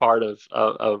 part of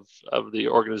the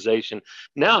organization.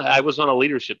 Now I was on a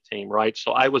leadership team, right?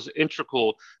 So I was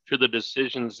integral to the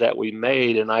decisions that we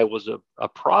made, and I was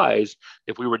apprised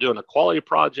if we were doing a quality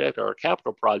project or a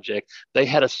capital project, they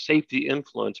had a safety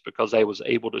influence because I was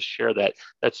able to share that.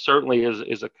 That certainly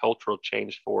is a cultural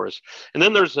change for us. And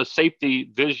then there's a safety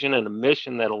vision and a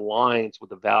mission that aligns with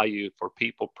the value for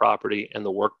people, property, and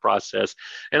the work process.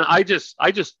 And I just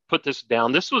put this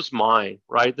down. This was mine,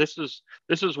 right? This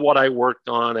is what I worked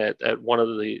on at one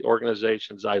of the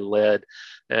organizations I led.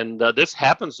 And this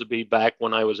happens to be back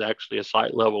when I was actually a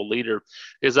site level leader,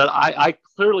 is that I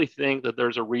clearly think that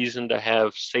there's a reason to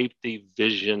have safety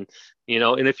vision,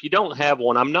 and if you don't have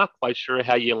one, I'm not quite sure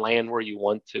how you land where you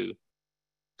want to.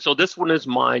 So this one is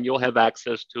mine. You'll have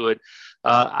access to it.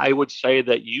 I would say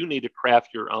that you need to craft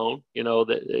your own,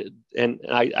 and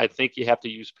I think you have to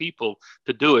use people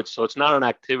to do it. So it's not an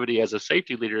activity as a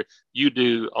safety leader you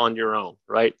do on your own,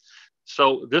 right?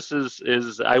 So this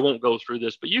is I won't go through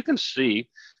this, but you can see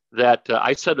that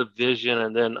I set a vision,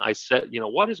 and then I set,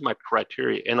 what is my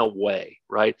criteria in a way,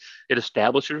 right? It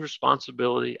establishes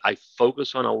responsibility. I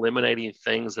focus on eliminating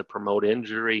things that promote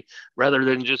injury rather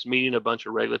than just meeting a bunch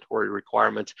of regulatory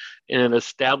requirements. And it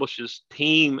establishes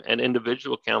team and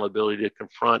individual accountability to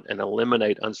confront and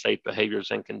eliminate unsafe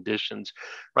behaviors and conditions,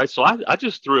 right? So I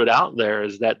just threw it out there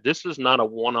is that this is not a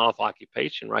one-off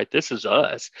occupation, right? This is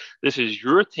us. This is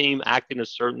your team acting a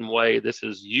certain way. This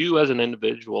is you as an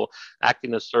individual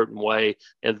acting a certain way,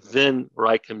 and then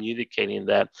communicating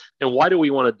that. And why do we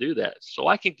want to do that? So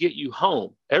I can get you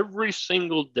home every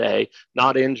single day,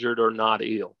 not injured or not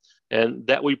ill, and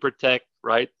that we protect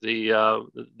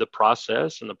the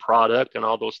process and the product and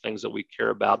all those things that we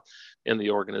care about in the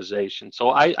organization.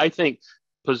 So I think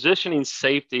positioning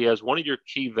safety as one of your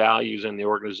key values in the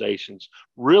organization is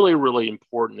really, really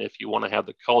important if you want to have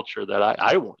the culture that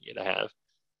I want you to have.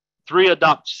 3,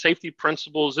 adopt safety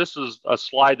principles. This is a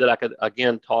slide that I could,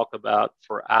 again, talk about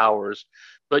for hours.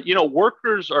 But,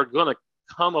 workers are going to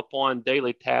come upon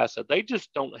daily tasks that they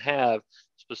just don't have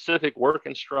specific work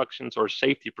instructions or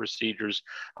safety procedures.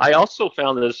 I also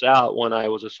found this out when I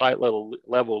was a site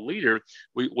level leader.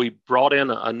 We brought in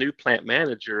a new plant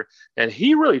manager, and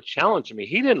he really challenged me.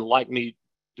 He didn't like me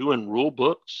doing rule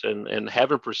books and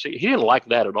having procedure. He didn't like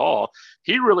that at all.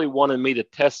 He really wanted me to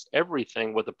test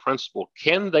everything with a principle.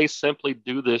 Can they simply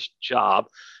do this job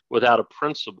without a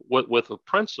principle, with a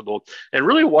principle? And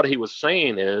really what he was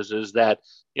saying is that,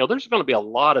 there's going to be a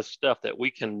lot of stuff that we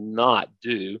cannot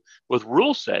do with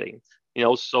rule setting.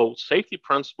 So safety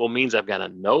principle means I've got to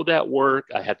know that work.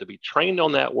 I have to be trained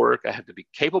on that work. I have to be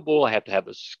capable. I have to have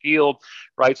the skill,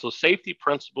 right? So safety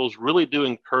principles really do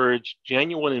encourage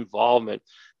genuine involvement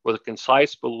with a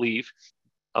concise belief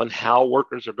on how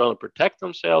workers are going to protect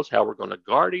themselves, how we're going to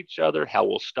guard each other, how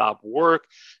we'll stop work.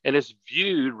 And it's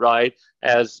viewed,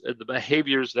 as the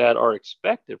behaviors that are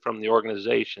expected from the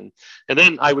organization. And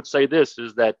then I would say this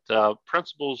is that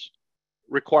principles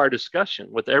require discussion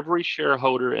with every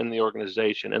shareholder in the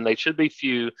organization, and they should be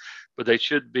few, but they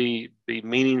should be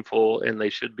meaningful, and they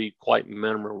should be quite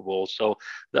memorable. So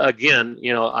again,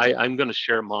 I'm going to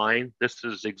share mine. This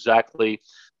is exactly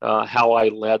how I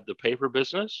led the paper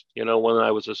business, when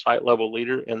I was a site level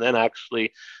leader. And then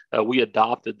actually we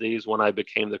adopted these when I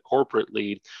became the corporate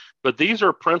lead. But these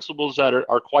are principles that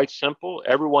are quite simple.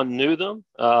 Everyone knew them.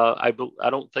 I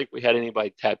don't think we had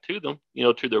anybody tattoo them,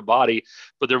 to their body,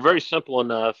 but they're very simple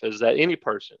enough as that any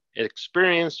person,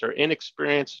 experienced or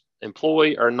inexperienced,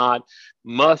 employee or not,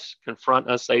 must confront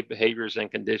unsafe behaviors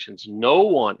and conditions. No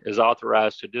one is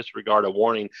authorized to disregard a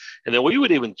warning. And then we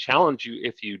would even challenge you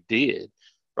if you did.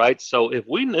 Right. So if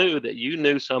we knew that you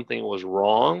knew something was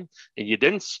wrong and you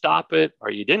didn't stop it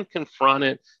or you didn't confront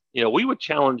it, we would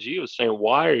challenge you saying,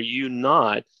 why are you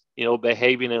not,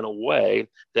 behaving in a way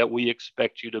that we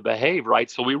expect you to behave,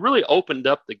 right? So we really opened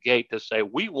up the gate to say,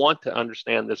 we want to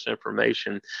understand this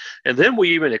information. And then we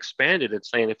even expanded it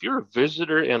saying, if you're a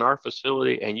visitor in our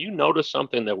facility and you notice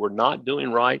something that we're not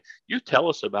doing right, you tell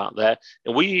us about that.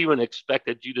 And we even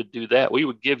expected you to do that. We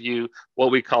would give you what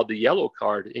we called the yellow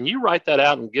card, and you write that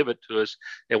out and give it to us,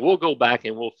 and we'll go back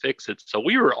and we'll fix it. So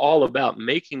we were all about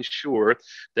making sure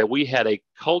that we had a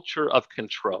culture of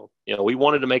control. We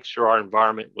wanted to make sure our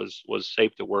environment was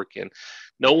safe to work in.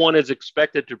 No one is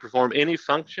expected to perform any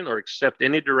function or accept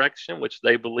any direction which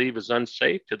they believe is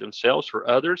unsafe to themselves or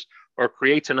others, or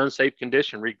creates an unsafe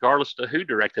condition, regardless to who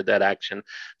directed that action.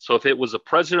 So if it was the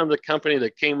president of the company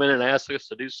that came in and asked us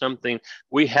to do something,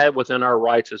 we had within our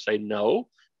rights to say no.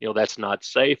 that's not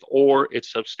safe, or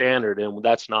it's substandard, and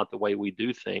that's not the way we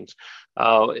do things.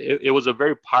 It was a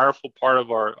very powerful part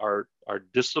of our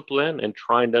discipline and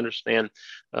trying to understand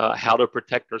how to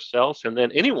protect ourselves. And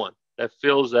then anyone that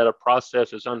feels that a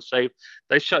process is unsafe,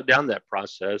 they shut down that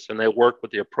process and they work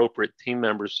with the appropriate team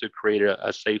members to create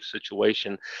a safe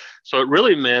situation. So it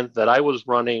really meant that I was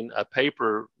running a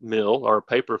paper mill or a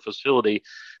paper facility,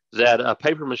 that a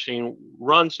paper machine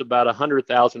runs about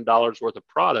 $100,000 worth of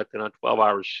product in a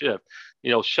 12-hour shift.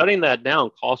 Shutting that down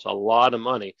costs a lot of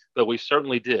money, but we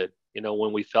certainly did.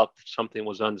 When we felt something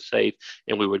was unsafe,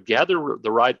 and we would gather the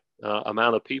right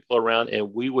amount of people around,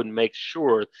 and we would make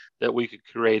sure that we could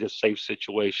create a safe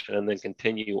situation and then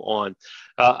continue on.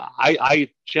 I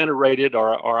generated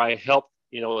or I helped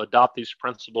adopt these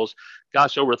principles,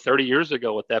 gosh, over 30 years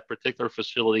ago at that particular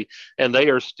facility, and they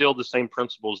are still the same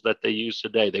principles that they use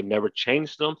today. They've never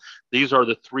changed them. These are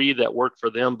the three that work for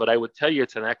them, but I would tell you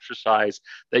it's an exercise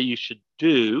that you should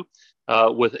do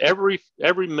with every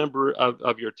member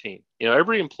of your team.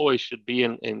 Every employee should be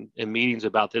in meetings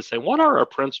about this, saying, what are our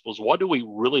principles? What do we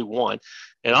really want?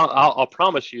 And I'll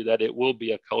promise you that it will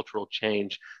be a cultural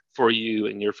change for you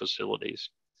and your facilities.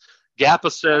 Gap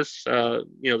assess,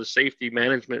 the safety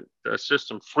management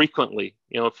system frequently,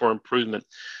 for improvement.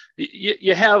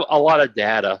 You have a lot of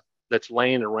data that's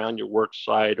laying around your work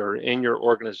site or in your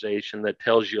organization that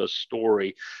tells you a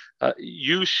story.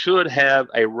 You should have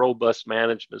a robust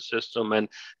management system. And,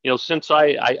 since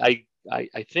I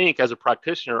think as a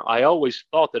practitioner, I always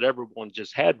thought that everyone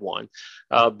just had one.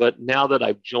 But now that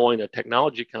I've joined a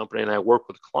technology company and I work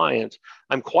with clients,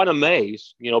 I'm quite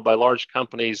amazed, by large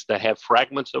companies that have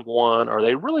fragments of one, or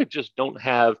they really just don't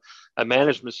have a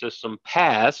management system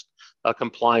past a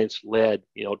compliance-led,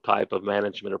 type of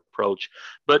management approach.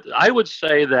 But I would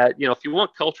say that, if you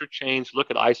want culture change,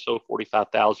 look at ISO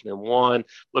 45001,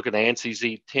 look at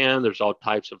ANSI Z10. There's all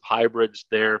types of hybrids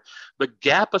there. But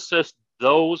gap assess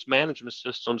those management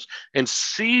systems and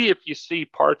see if you see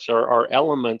parts or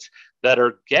elements that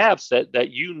are gaps that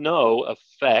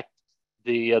affect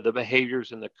the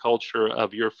behaviors and the culture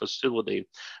of your facility.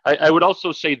 I would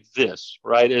also say this,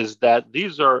 right, is that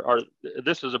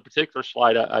this is a particular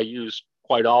slide I use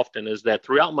quite often, is that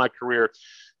throughout my career,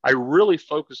 I really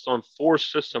focused on 4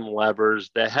 system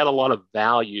levers that had a lot of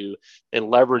value in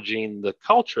leveraging the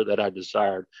culture that I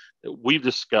desired. We've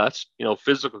discussed,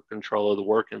 physical control of the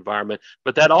work environment,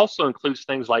 but that also includes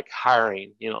things like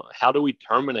hiring. How do we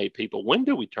terminate people? When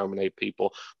do we terminate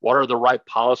people? What are the right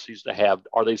policies to have?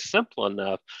 Are they simple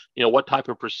enough? What type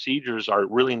of procedures are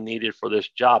really needed for this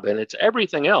job? And it's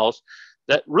everything else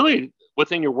that really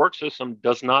within your work system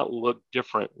does not look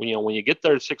different. When you get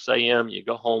there at 6 a.m., you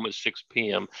go home at 6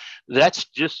 p.m. That's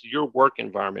just your work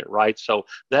environment, right? So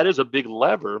that is a big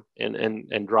lever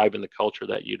in driving the culture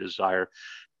that you desire.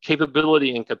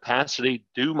 Capability and capacity.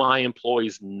 Do my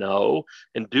employees know,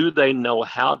 and do they know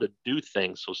how to do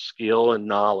things? So skill and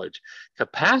knowledge.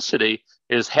 Capacity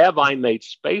is, have I made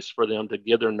space for them to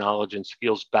give their knowledge and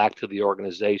skills back to the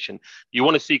organization? You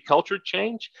want to see culture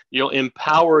change?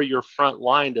 Empower your front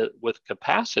line with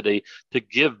capacity to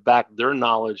give back their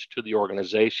knowledge to the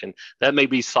organization. That may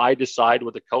be side to side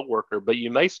with a coworker, but you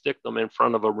may stick them in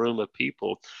front of a room of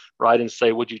people, right, and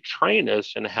say, would you train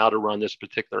us in how to run this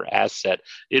particular asset?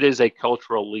 It is a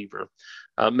cultural lever.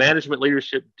 Management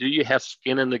leadership, do you have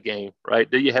skin in the game, right?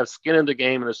 Do you have skin in the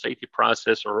game in the safety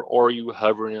process, or are you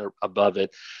hovering above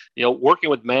it?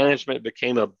 Working with management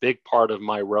became a big part of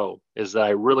my role, is that I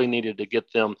really needed to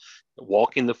get them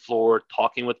walking the floor,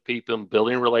 talking with people,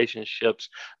 building relationships.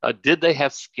 Did they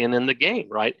have skin in the game,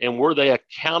 right? And were they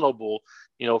accountable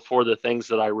for the things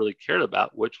that I really cared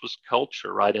about, which was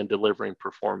culture, right, and delivering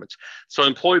performance. So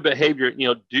employee behavior,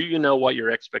 do you know what your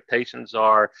expectations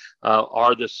are?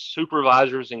 Are the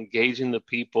supervisors engaging the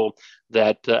people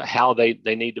that how they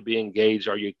need to be engaged?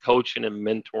 Are you coaching and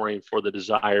mentoring for the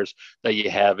desires that you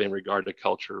have in regard to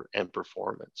culture and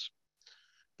performance?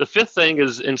 The fifth thing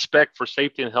is inspect for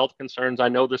safety and health concerns. I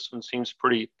know this one seems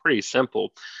pretty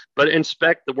simple, but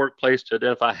inspect the workplace to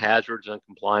identify hazards and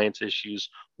compliance issues.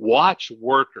 Watch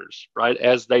workers, right,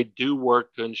 as they do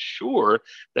work, to ensure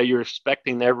that you're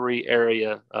inspecting every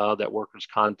area that workers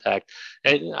contact.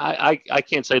 And I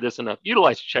can't say this enough.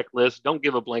 Utilize checklists. Don't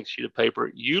give a blank sheet of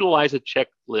paper. Utilize a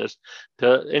checklist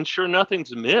to ensure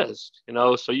nothing's missed,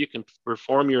 so you can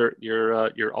perform your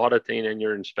auditing and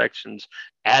your inspections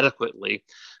adequately.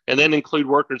 And then include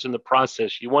workers in the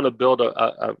process. You want to build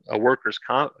a worker's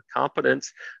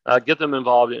competence, get them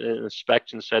involved in an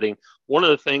inspection setting. One of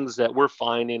the things that we're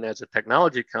finding as a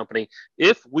technology company,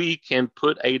 if we can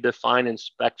put a defined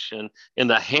inspection in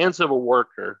the hands of a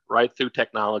worker, right, through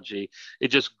technology, it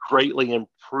just greatly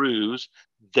improves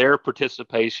their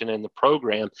participation in the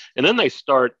program. And then they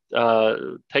start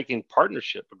taking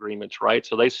partnership agreements, right?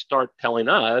 So they start telling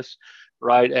us,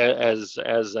 right, as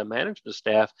a management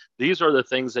staff, these are the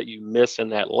things that you miss in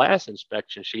that last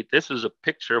inspection sheet. This is a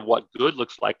picture of what good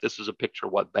looks like. This is a picture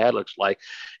of what bad looks like.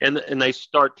 And they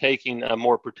start taking a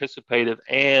more participative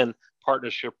and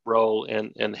partnership role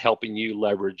in helping you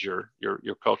leverage your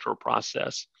cultural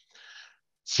process.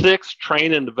 6,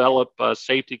 train and develop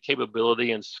safety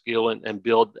capability and skill and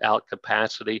build out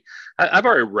capacity. I've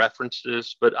already referenced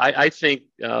this, but I think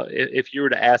if you were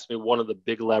to ask me one of the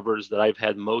big levers that I've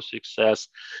had most success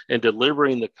in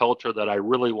delivering the culture that I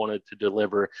really wanted to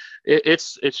deliver,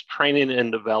 it's training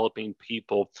and developing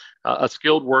people. A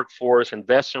skilled workforce,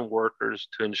 invest in workers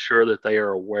to ensure that they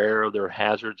are aware of their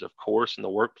hazards, of course, in the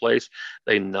workplace.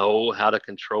 They know how to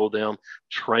control them,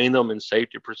 train them in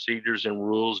safety procedures and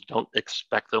rules. Don't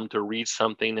expect them to read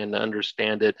something and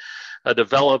understand it.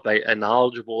 Develop a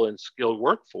knowledgeable and skilled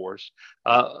workforce.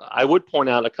 I would point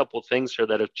out a couple of things here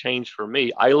that have changed for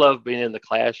me. I love being in the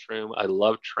classroom. I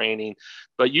love training,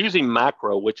 but using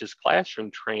macro, which is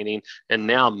classroom training, and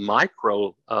now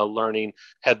micro learning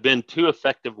have been 2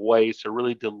 effective ways to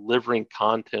really delivering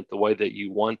content the way that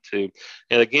you want to.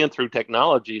 And again, through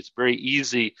technology, it's very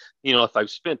easy. If I've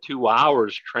spent 2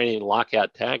 hours training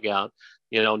lockout, tagout,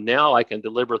 now I can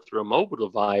deliver through a mobile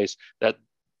device that,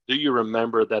 do you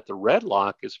remember that the red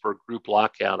lock is for group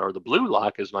lockout or the blue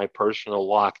lock is my personal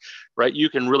lock, right? You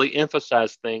can really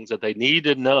emphasize things that they need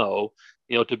to know,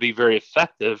 to be very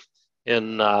effective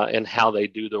in how they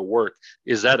do their work.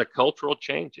 Is that a cultural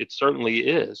change? It certainly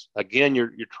is. Again,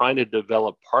 you're trying to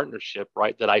develop partnership,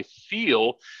 right? That I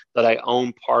feel that I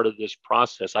own part of this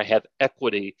process. I have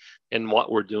equity in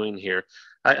what we're doing here.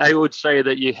 I would say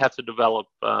that you have to develop,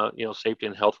 safety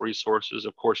and health resources.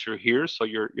 Of course, you're here, so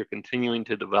you're continuing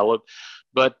to develop.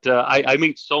 But I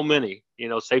meet so many,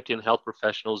 safety and health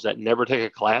professionals that never take a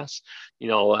class.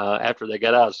 After they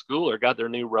got out of school or got their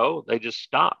new role, they just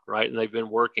stopped, right? And they've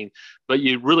been working. But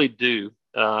you really do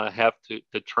have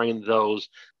to train those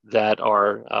that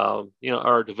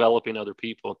are developing other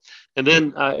people. And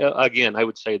then again, I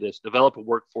would say this: develop a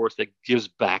workforce that gives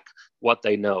back what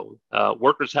they know.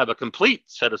 Workers have a complete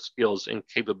set of skills and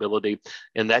capability,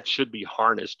 and that should be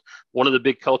harnessed. One of the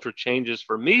big culture changes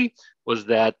for me was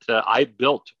that I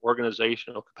built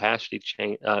organizational capacity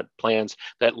plans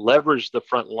that leverage the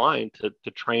front line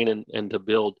to train and to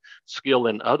build skill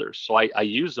in others. So I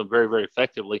use them very, very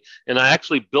effectively. And I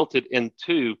actually built it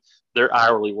into their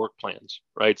hourly work plans,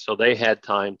 right? So they had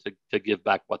time to give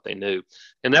back what they knew.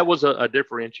 And that was a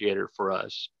differentiator for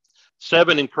us.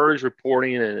 7, encourage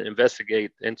reporting and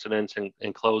investigate incidents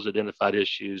and close identified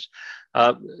issues.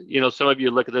 Some of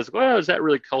you look at this, well, is that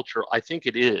really cultural? I think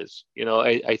it is.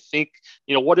 I think,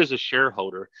 what is a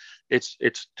shareholder? It's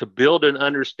to build an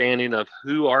understanding of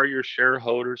who are your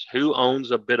shareholders, who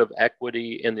owns a bit of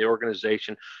equity in the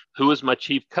organization, who is my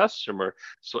chief customer.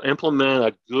 So implement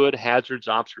a good hazards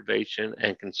observation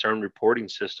and concern reporting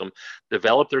system.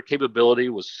 Develop their capability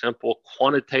with simple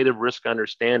quantitative risk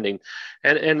understanding.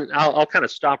 And I'll kind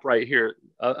of stop right here.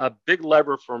 A big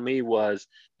lever for me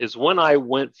is when I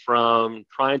went from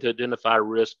trying to identify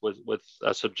risk with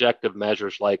subjective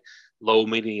measures like low,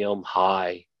 medium,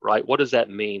 high, right? What does that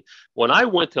mean? When I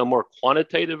went to a more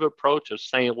quantitative approach of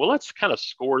saying, well, let's kind of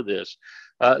score this,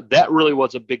 that really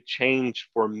was a big change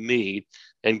for me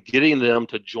and getting them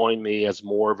to join me as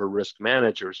more of a risk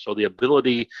manager. So the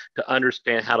ability to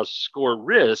understand how to score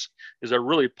risk is a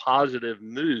really positive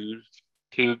move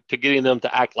to getting them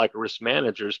to act like risk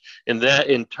managers. And that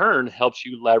in turn helps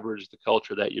you leverage the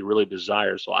culture that you really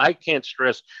desire. So I can't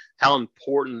stress how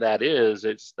important that is.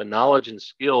 It's the knowledge and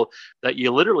skill that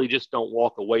you literally just don't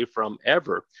walk away from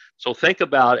ever. So think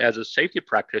about, as a safety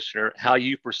practitioner, how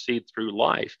you proceed through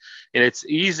life. And it's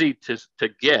easy to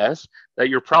guess that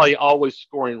you're probably always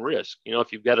scoring risk.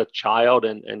 If you've got a child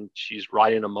and she's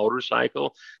riding a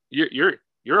motorcycle, you're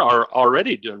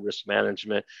already doing risk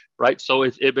management, right? So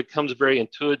it becomes very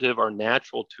intuitive or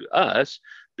natural to us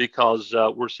because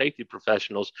we're safety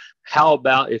professionals. How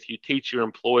about if you teach your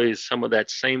employees some of that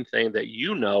same thing that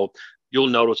you'll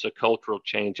notice a cultural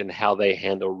change in how they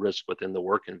handle risk within the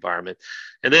work environment.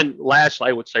 And then last,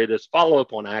 I would say this: follow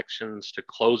up on actions to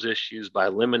close issues by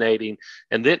eliminating.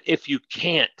 And then if you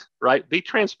can't, right, be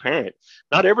transparent.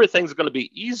 Not everything's going to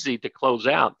be easy to close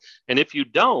out. And if you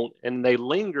don't, and they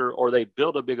linger or they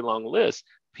build a big long list,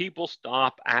 people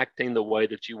stop acting the way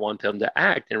that you want them to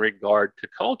act in regard to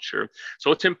culture.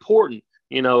 So it's important,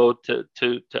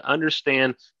 to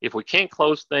understand, if we can't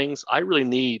close things, I really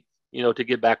need to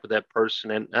get back with that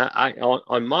person. And I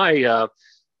on my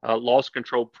loss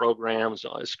control programs,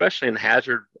 especially in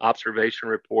hazard observation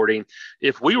reporting.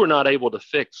 If we were not able to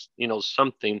fix,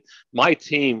 something, my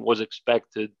team was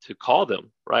expected to call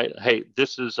them, right? Hey,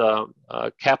 this is a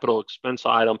capital expense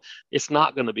item. It's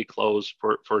not going to be closed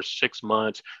for 6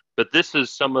 months, but this is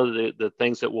some of the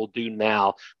things that we'll do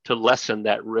now to lessen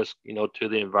that risk, to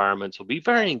the environment. So be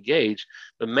very engaged,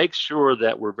 but make sure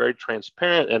that we're very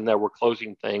transparent and that we're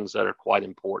closing things that are quite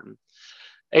important.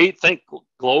 8, think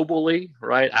globally,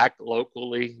 right? Act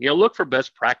locally. Look for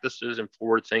best practices and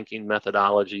forward-thinking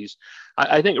methodologies.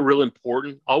 I think really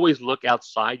important. Always look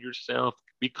outside yourself.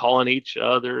 Be calling each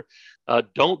other.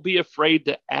 Don't be afraid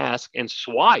to ask and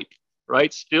swipe,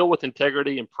 right? Steal with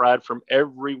integrity and pride from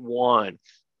everyone,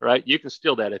 right? You can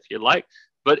steal that if you like,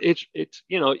 but it's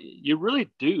you really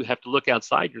do have to look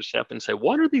outside yourself and say,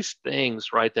 what are these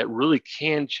things, right, that really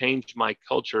can change my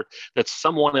culture that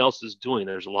someone else is doing?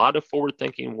 There's a lot of forward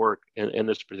thinking work in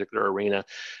this particular arena.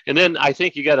 And then I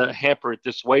think you got to hamper it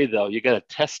this way, though. You got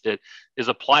to test it, is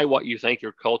apply what you think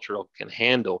your culture can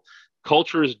handle.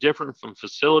 Culture is different from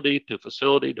facility to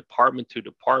facility, department to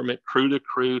department, crew to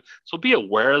crew. So be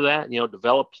aware of that,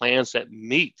 develop plans that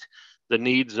meet the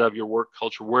needs of your work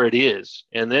culture where it is.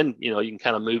 And then, you can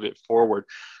kind of move it forward.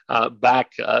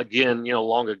 Back again,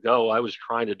 long ago, I was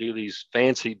trying to do these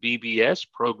fancy BBS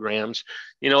programs,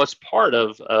 as part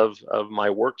of my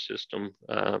work system.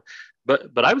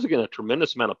 But I was getting a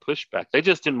tremendous amount of pushback. They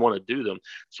just didn't want to do them.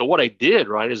 So what I did,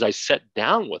 right, is I sat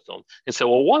down with them and said,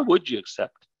 well, what would you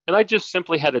accept? And I just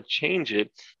simply had to change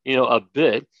it, a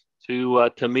bit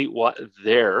to meet what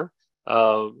their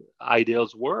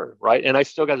ideals were, right? And I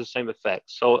still got the same effect.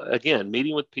 So again,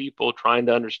 meeting with people, trying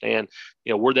to understand,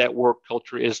 where that work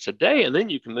culture is today, and then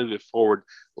you can move it forward,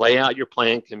 lay out your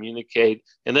plan, communicate,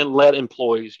 and then let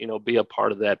employees, be a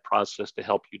part of that process to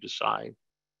help you decide.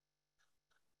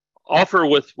 Offer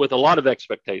with a lot of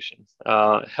expectation,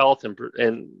 health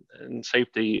and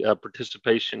safety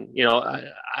participation.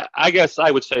 I guess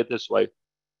I would say it this way: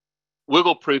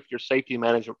 wiggle proof your safety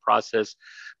management process.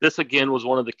 This again was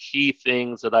one of the key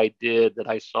things that I did that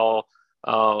I saw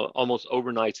almost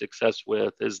overnight success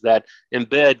with, is that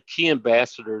embed key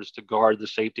ambassadors to guard the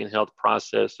safety and health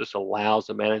process. This allows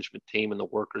the management team and the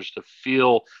workers to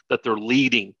feel that they're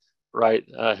leading, right,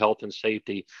 health and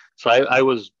safety. So I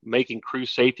was making crew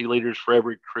safety leaders for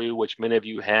every crew, which many of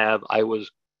you have. I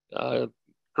was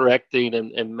correcting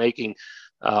and making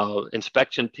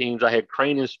inspection teams. I had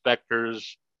crane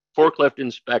inspectors, forklift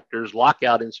inspectors,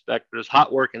 lockout inspectors,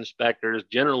 hot work inspectors,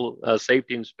 general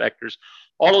safety inspectors,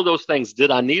 all of those things. Did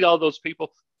I need all those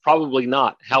people? Probably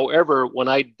not. However, when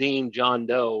I deemed John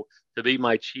Doe to be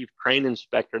my chief crane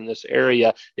inspector in this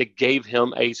area, it gave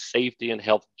him a safety and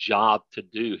health job to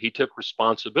do. He took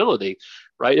responsibility,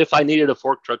 right? If I needed a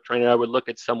fork truck trainer, I would look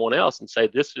at someone else and say,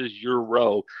 this is your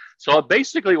row. So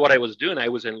basically what I was doing, I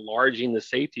was enlarging the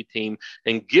safety team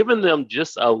and giving them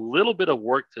just a little bit of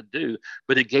work to do,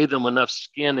 but it gave them enough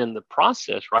skin in the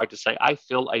process, right, to say, I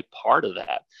feel a part of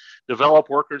that. Develop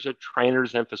workers as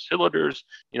trainers and facilitators,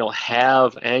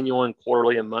 have annual and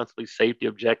quarterly and monthly safety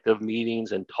objective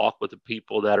meetings and talk with the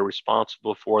people that are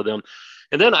responsible for them.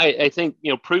 And then I think,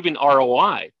 proving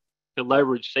ROI to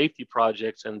leverage safety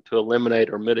projects and to eliminate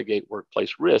or mitigate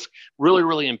workplace risk, really,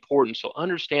 really important. So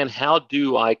understand, how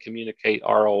do I communicate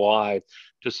ROI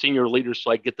to senior leaders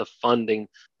so I get the funding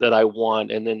that I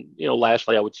want? And then,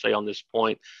 lastly, I would say on this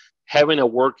point, having a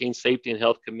working safety and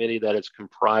health committee that is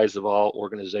comprised of all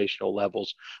organizational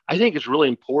levels, I think is really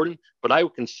important, but I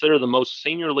would consider the most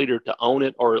senior leader to own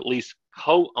it, or at least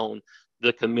co-own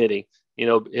the committee.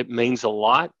 It means a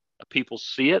lot. People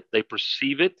see it, they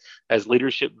perceive it as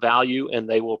leadership value, and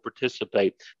they will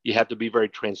participate. You have to be very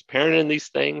transparent in these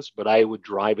things, but I would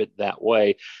drive it that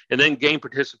way. And then gain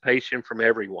participation from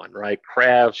everyone, right?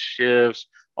 Crafts, shifts,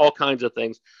 all kinds of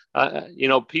things.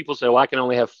 People say, well, I can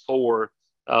only have 4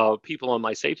 people on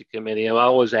my safety committee. And I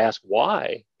always ask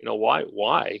why,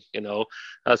 why?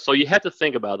 So you have to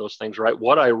think about those things, right?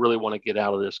 What do I really want to get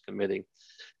out of this committee?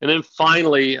 And then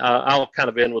finally, I'll kind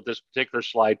of end with this particular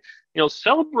slide.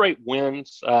 Celebrate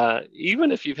wins,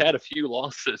 even if you've had a few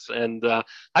losses. And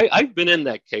I've been in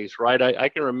that case, right? I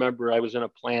can remember I was in a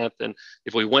plant, and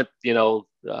if we went,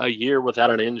 a year without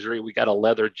an injury, we got a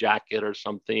leather jacket or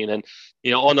something. And,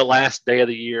 on the last day of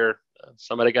the year,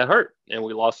 somebody got hurt and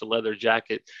we lost a leather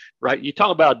jacket, right? You talk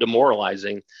about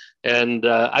demoralizing. And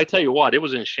I tell you what, it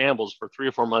was in shambles for 3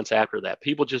 or 4 months after that.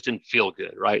 People just didn't feel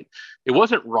good, right? It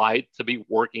wasn't right to be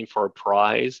working for a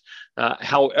prize.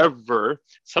 However,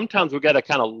 sometimes we got to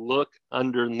kind of look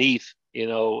underneath,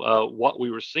 what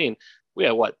we were seeing. We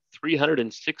had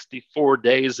 364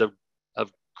 days of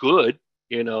good,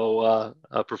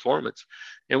 performance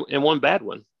and one bad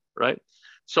one, right?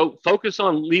 So focus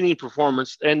on leading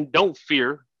performance and don't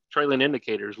fear trailing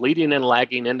indicators. Leading and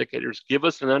lagging indicators give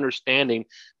us an understanding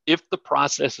if the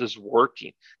process is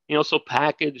working. So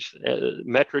package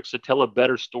metrics that tell a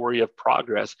better story of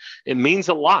progress. It means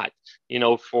a lot,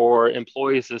 for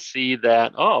employees to see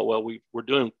that, oh, well, we're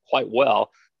doing quite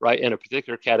well, right, in a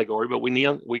particular category, but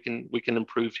we can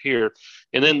improve here.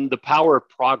 And then the power of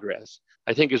progress,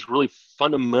 I think, is really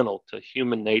fundamental to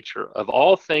human nature. Of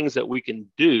all things that we can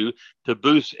do to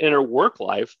boost inner work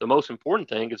life, the most important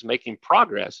thing is making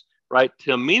progress, right,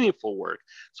 to meaningful work.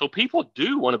 So people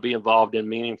do want to be involved in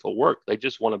meaningful work. They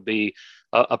just want to be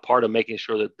a part of making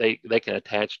sure that they can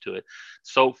attach to it.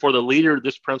 So for the leader,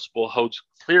 this principle holds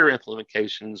clear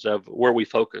implications of where we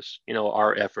focus,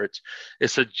 our efforts. It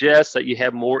suggests that you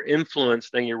have more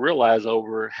influence than you realize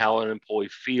over how an employee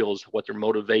feels, what their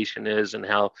motivation is, and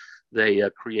how they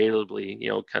creatively,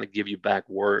 kind of give you back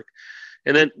work.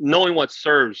 And then knowing what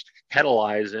serves to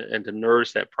catalyze and to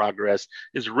nourish that progress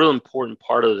is a real important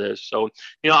part of this. So,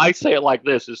 I say it like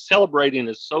this: is celebrating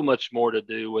is so much more to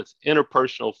do with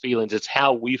interpersonal feelings. It's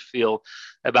how we feel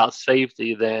about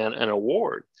safety than an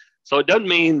award. So it doesn't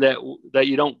mean that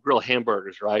you don't grill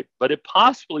hamburgers, right? But it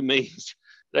possibly means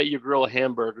that you grill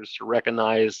hamburgers to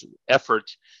recognize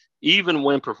efforts even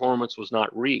when performance was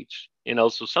not reached.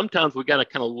 So sometimes we got to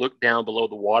kind of look down below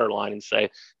the waterline and say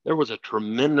there was a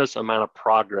tremendous amount of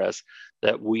progress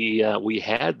that we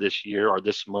had this year or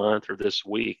this month or this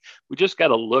week. We just got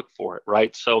to look for it,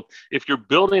 right? So if you're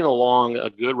building along a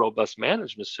good, robust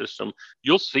management system,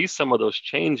 you'll see some of those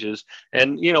changes.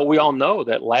 And, we all know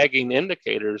that lagging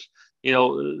indicators,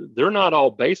 they're not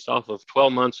all based off of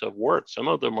 12 months of work. Some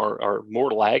of them are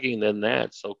more lagging than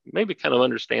that. So maybe kind of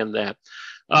understand that.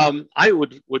 I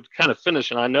would kind of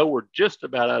finish, and I know we're just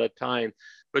about out of time,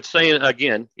 but saying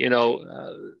again,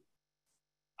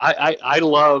 I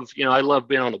love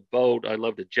being on a boat. I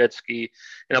love to jet ski,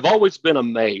 and I've always been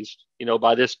amazed,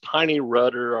 by this tiny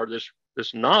rudder or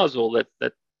this nozzle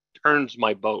that turns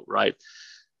my boat. Right.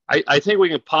 I think we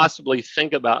can possibly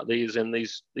think about these and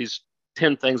these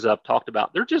 10 things that I've talked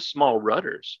about. They're just small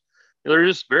rudders. They're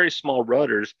just very small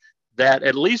rudders that,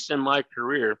 at least in my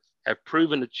career, have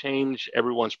proven to change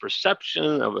everyone's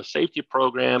perception of a safety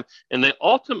program. And they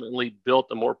ultimately built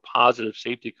a more positive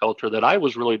safety culture that I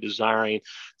was really desiring.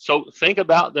 So think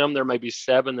about them. There may be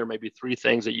 7, there may be 3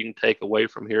 things that you can take away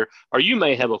from here, or you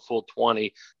may have a full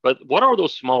 20. But what are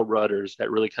those small rudders that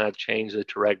really kind of change the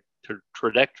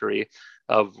trajectory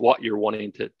of what you're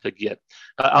wanting to get?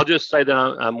 I'll just say that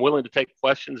I'm willing to take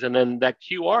questions, and then that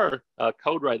QR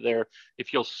code right there,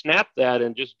 if you'll snap that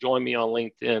and just join me on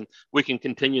LinkedIn, we can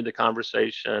continue the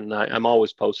conversation. I'm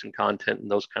always posting content and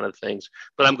those kind of things,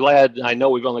 but I'm glad. I know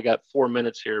we've only got 4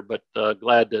 minutes here, but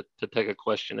glad to take a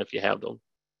question if you have them.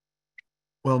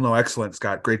 Well, no, excellent,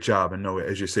 Scott. Great job. And no,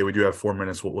 as you say, we do have 4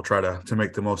 minutes. We'll try to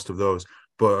make the most of those.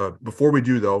 But before we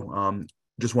do, though,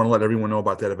 just want to let everyone know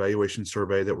about that evaluation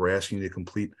survey that we're asking you to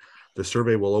complete. The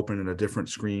survey will open in a different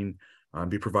screen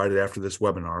and be provided after this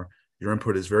webinar. Your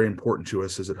input is very important to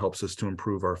us as it helps us to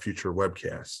improve our future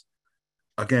webcasts.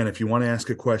 Again, if you want to ask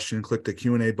a question, click the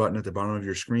Q&A button at the bottom of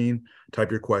your screen,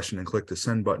 type your question, and click the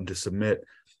send button to submit.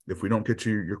 If we don't get to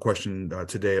your question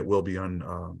today, it will be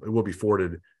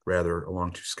forwarded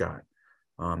along to Scott.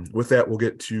 With that, we'll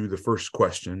get to the first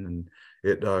question, and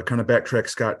it kind of backtracks,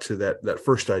 Scott, to that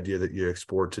first idea that you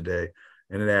explored today.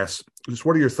 And it asks, just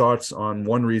what are your thoughts on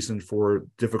one reason for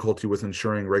difficulty with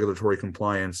ensuring regulatory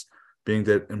compliance, being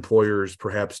that employers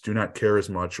perhaps do not care as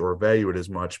much or value it as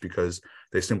much because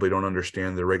they simply don't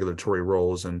understand the regulatory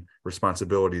roles and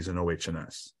responsibilities in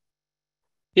OH&S?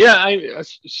 Yeah,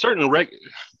 certain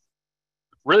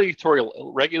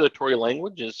regulatory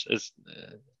language is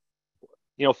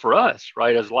for us,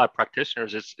 right, as a lot of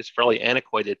practitioners, it's fairly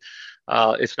antiquated.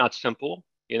 It's not simple.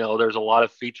 There's a lot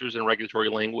of features in regulatory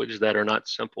language that are not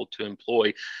simple to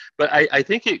employ. But I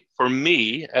think for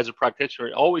me, as a practitioner,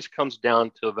 it always comes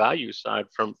down to a value side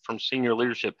from senior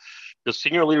leadership. The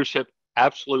senior leadership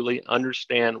absolutely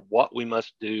understand what we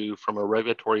must do from a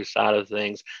regulatory side of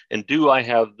things, and do I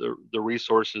have the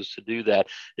resources to do that?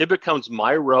 It becomes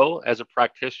my role as a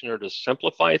practitioner to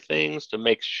simplify things, to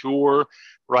make sure,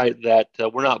 right, that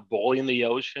we're not boiling the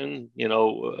ocean,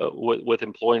 with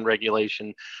employing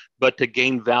regulation, but to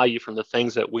gain value from the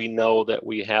things that we know that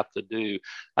we have to do.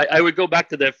 I would go back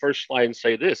to that first slide and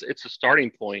say this: it's a starting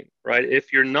point, right?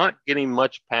 If you're not getting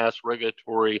much past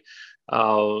regulatory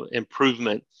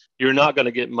improvement, you're not going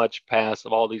to get much past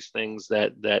of all these things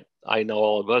that I know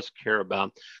all of us care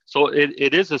about. So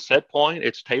it is a set point.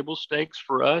 It's table stakes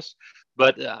for us.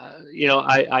 But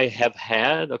I have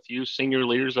had a few senior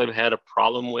leaders I've had a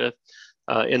problem with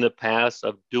in the past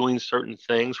of doing certain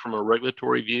things from a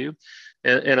regulatory view,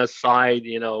 and aside,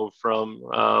 from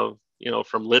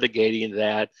litigating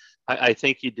that. I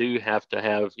think you do have to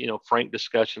have, frank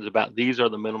discussions about these are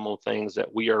the minimal things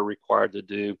that we are required to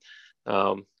do,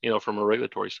 from a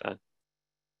regulatory side.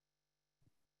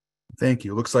 Thank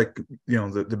you. Looks like,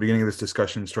 the beginning of this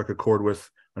discussion struck a chord with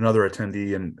another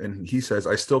attendee, and he says,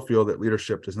 I still feel that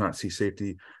leadership does not see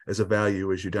safety as a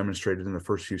value, as you demonstrated in the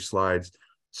first few slides.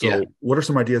 So yeah. What are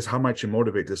some ideas? How might you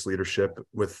motivate this leadership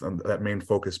with that main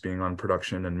focus being on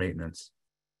production and maintenance?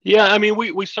 Yeah, I mean,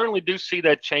 we certainly do see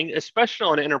that change, especially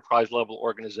on enterprise level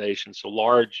organizations. So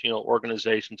large,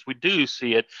 organizations, we do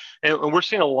see it, and we're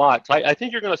seeing a lot. So I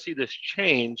think you're going to see this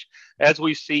change as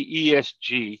we see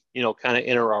ESG, kind of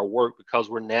enter our work, because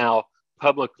we're now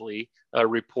publicly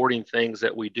reporting things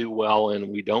that we do well and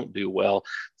we don't do well.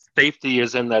 Safety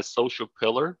is in that social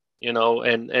pillar,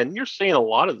 and you're seeing a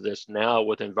lot of this now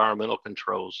with environmental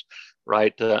controls,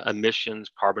 right? Emissions,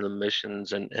 carbon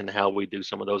emissions, and how we do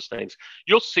some of those things.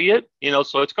 You'll see it,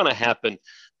 so it's going to happen.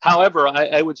 However,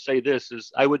 I would say this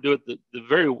is I would do it the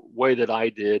very way that I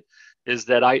did, is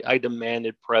that I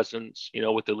demanded presence,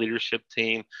 with the leadership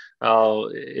team.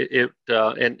 And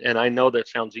I know that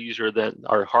sounds easier than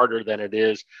or harder than it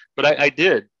is, but I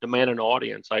did demand an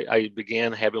audience. I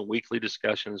began having weekly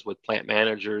discussions with plant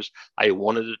managers. I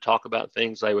wanted to talk about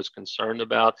things I was concerned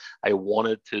about. I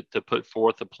wanted to put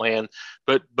forth a plan.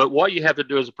 But what you have to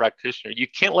do as a practitioner, you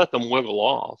can't let them wiggle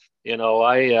off.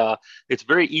 It's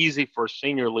very easy for a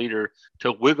senior leader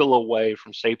to wiggle away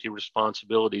from safety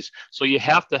responsibilities. So you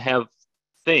have to have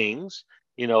things,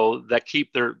 that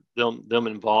keep them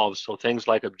involved. So things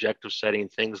like objective setting,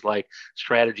 things like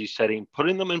strategy setting,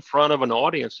 putting them in front of an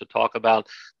audience to talk about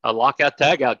lockout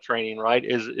tagout training, right,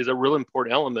 is a real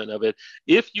important element of it.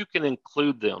 If you can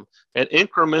include them and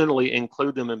incrementally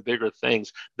include them in bigger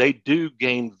things, they do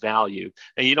gain value,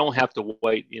 and you don't have to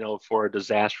wait, for a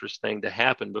disastrous thing to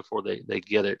happen before they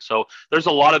get it. So there's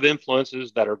a lot of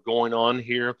influences that are going on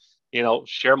here.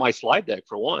 Share my slide deck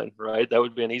for one, right? That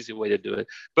would be an easy way to do it.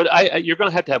 But you're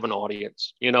going to have an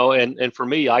audience, and for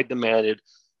me, I demanded,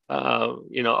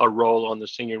 a role on the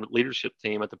senior leadership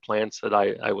team at the plants that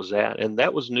I was at. And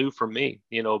that was new for me,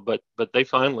 but they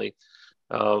finally,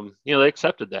 they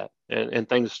accepted that, and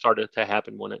things started to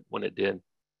happen when it did.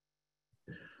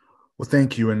 Well,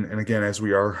 thank you. And again, as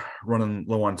we are running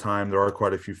low on time, there are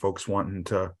quite a few folks wanting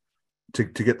to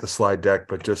get the slide deck,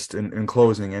 but just in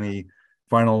closing, any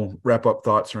final wrap-up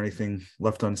thoughts or anything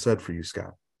left unsaid for you,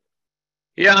 Scott?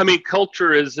 Yeah, I mean,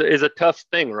 culture is a tough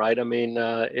thing, right? I mean,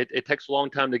 it takes a long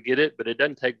time to get it, but it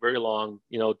doesn't take very long,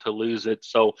 to lose it.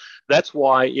 So that's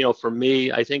why, for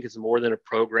me, I think it's more than a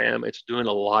program. It's doing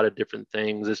a lot of different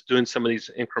things. It's doing some of these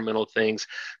incremental things.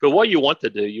 But what you want to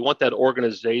do, you want that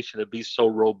organization to be so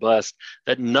robust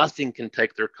that nothing can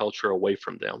take their culture away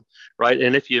from them, right?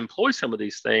 And if you employ some of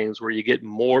these things where you get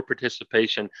more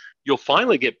participation, you'll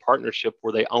finally get partnership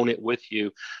where they own it with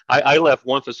you. I left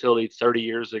one facility 30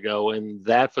 years ago, and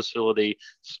that facility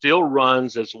still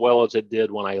runs as well as it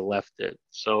did when I left it.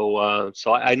 So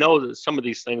I know that some of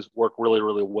these things work really,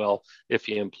 really well if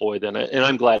you employ them. And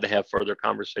I'm glad to have further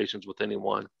conversations with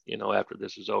anyone, after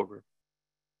this is over.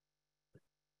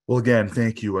 Well, again,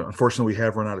 thank you. Unfortunately, we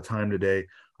have run out of time today.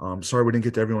 Sorry we didn't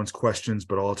get to everyone's questions,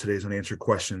 but all of today's unanswered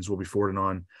questions will be forwarded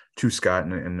on to Scott.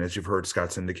 And as you've heard,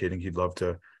 Scott's indicating he'd love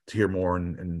to hear more,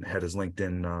 and had his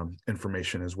LinkedIn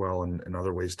information as well, and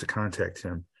other ways to contact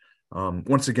him.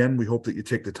 Once again, we hope that you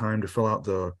take the time to fill out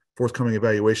the forthcoming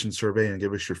evaluation survey and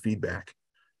give us your feedback.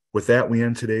 With that, we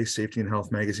end today's Safety and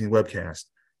Health Magazine webcast.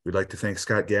 We'd like to thank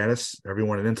Scott Gaddis,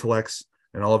 everyone at Intellex,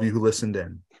 and all of you who listened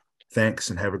in. Thanks,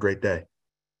 and have a great day.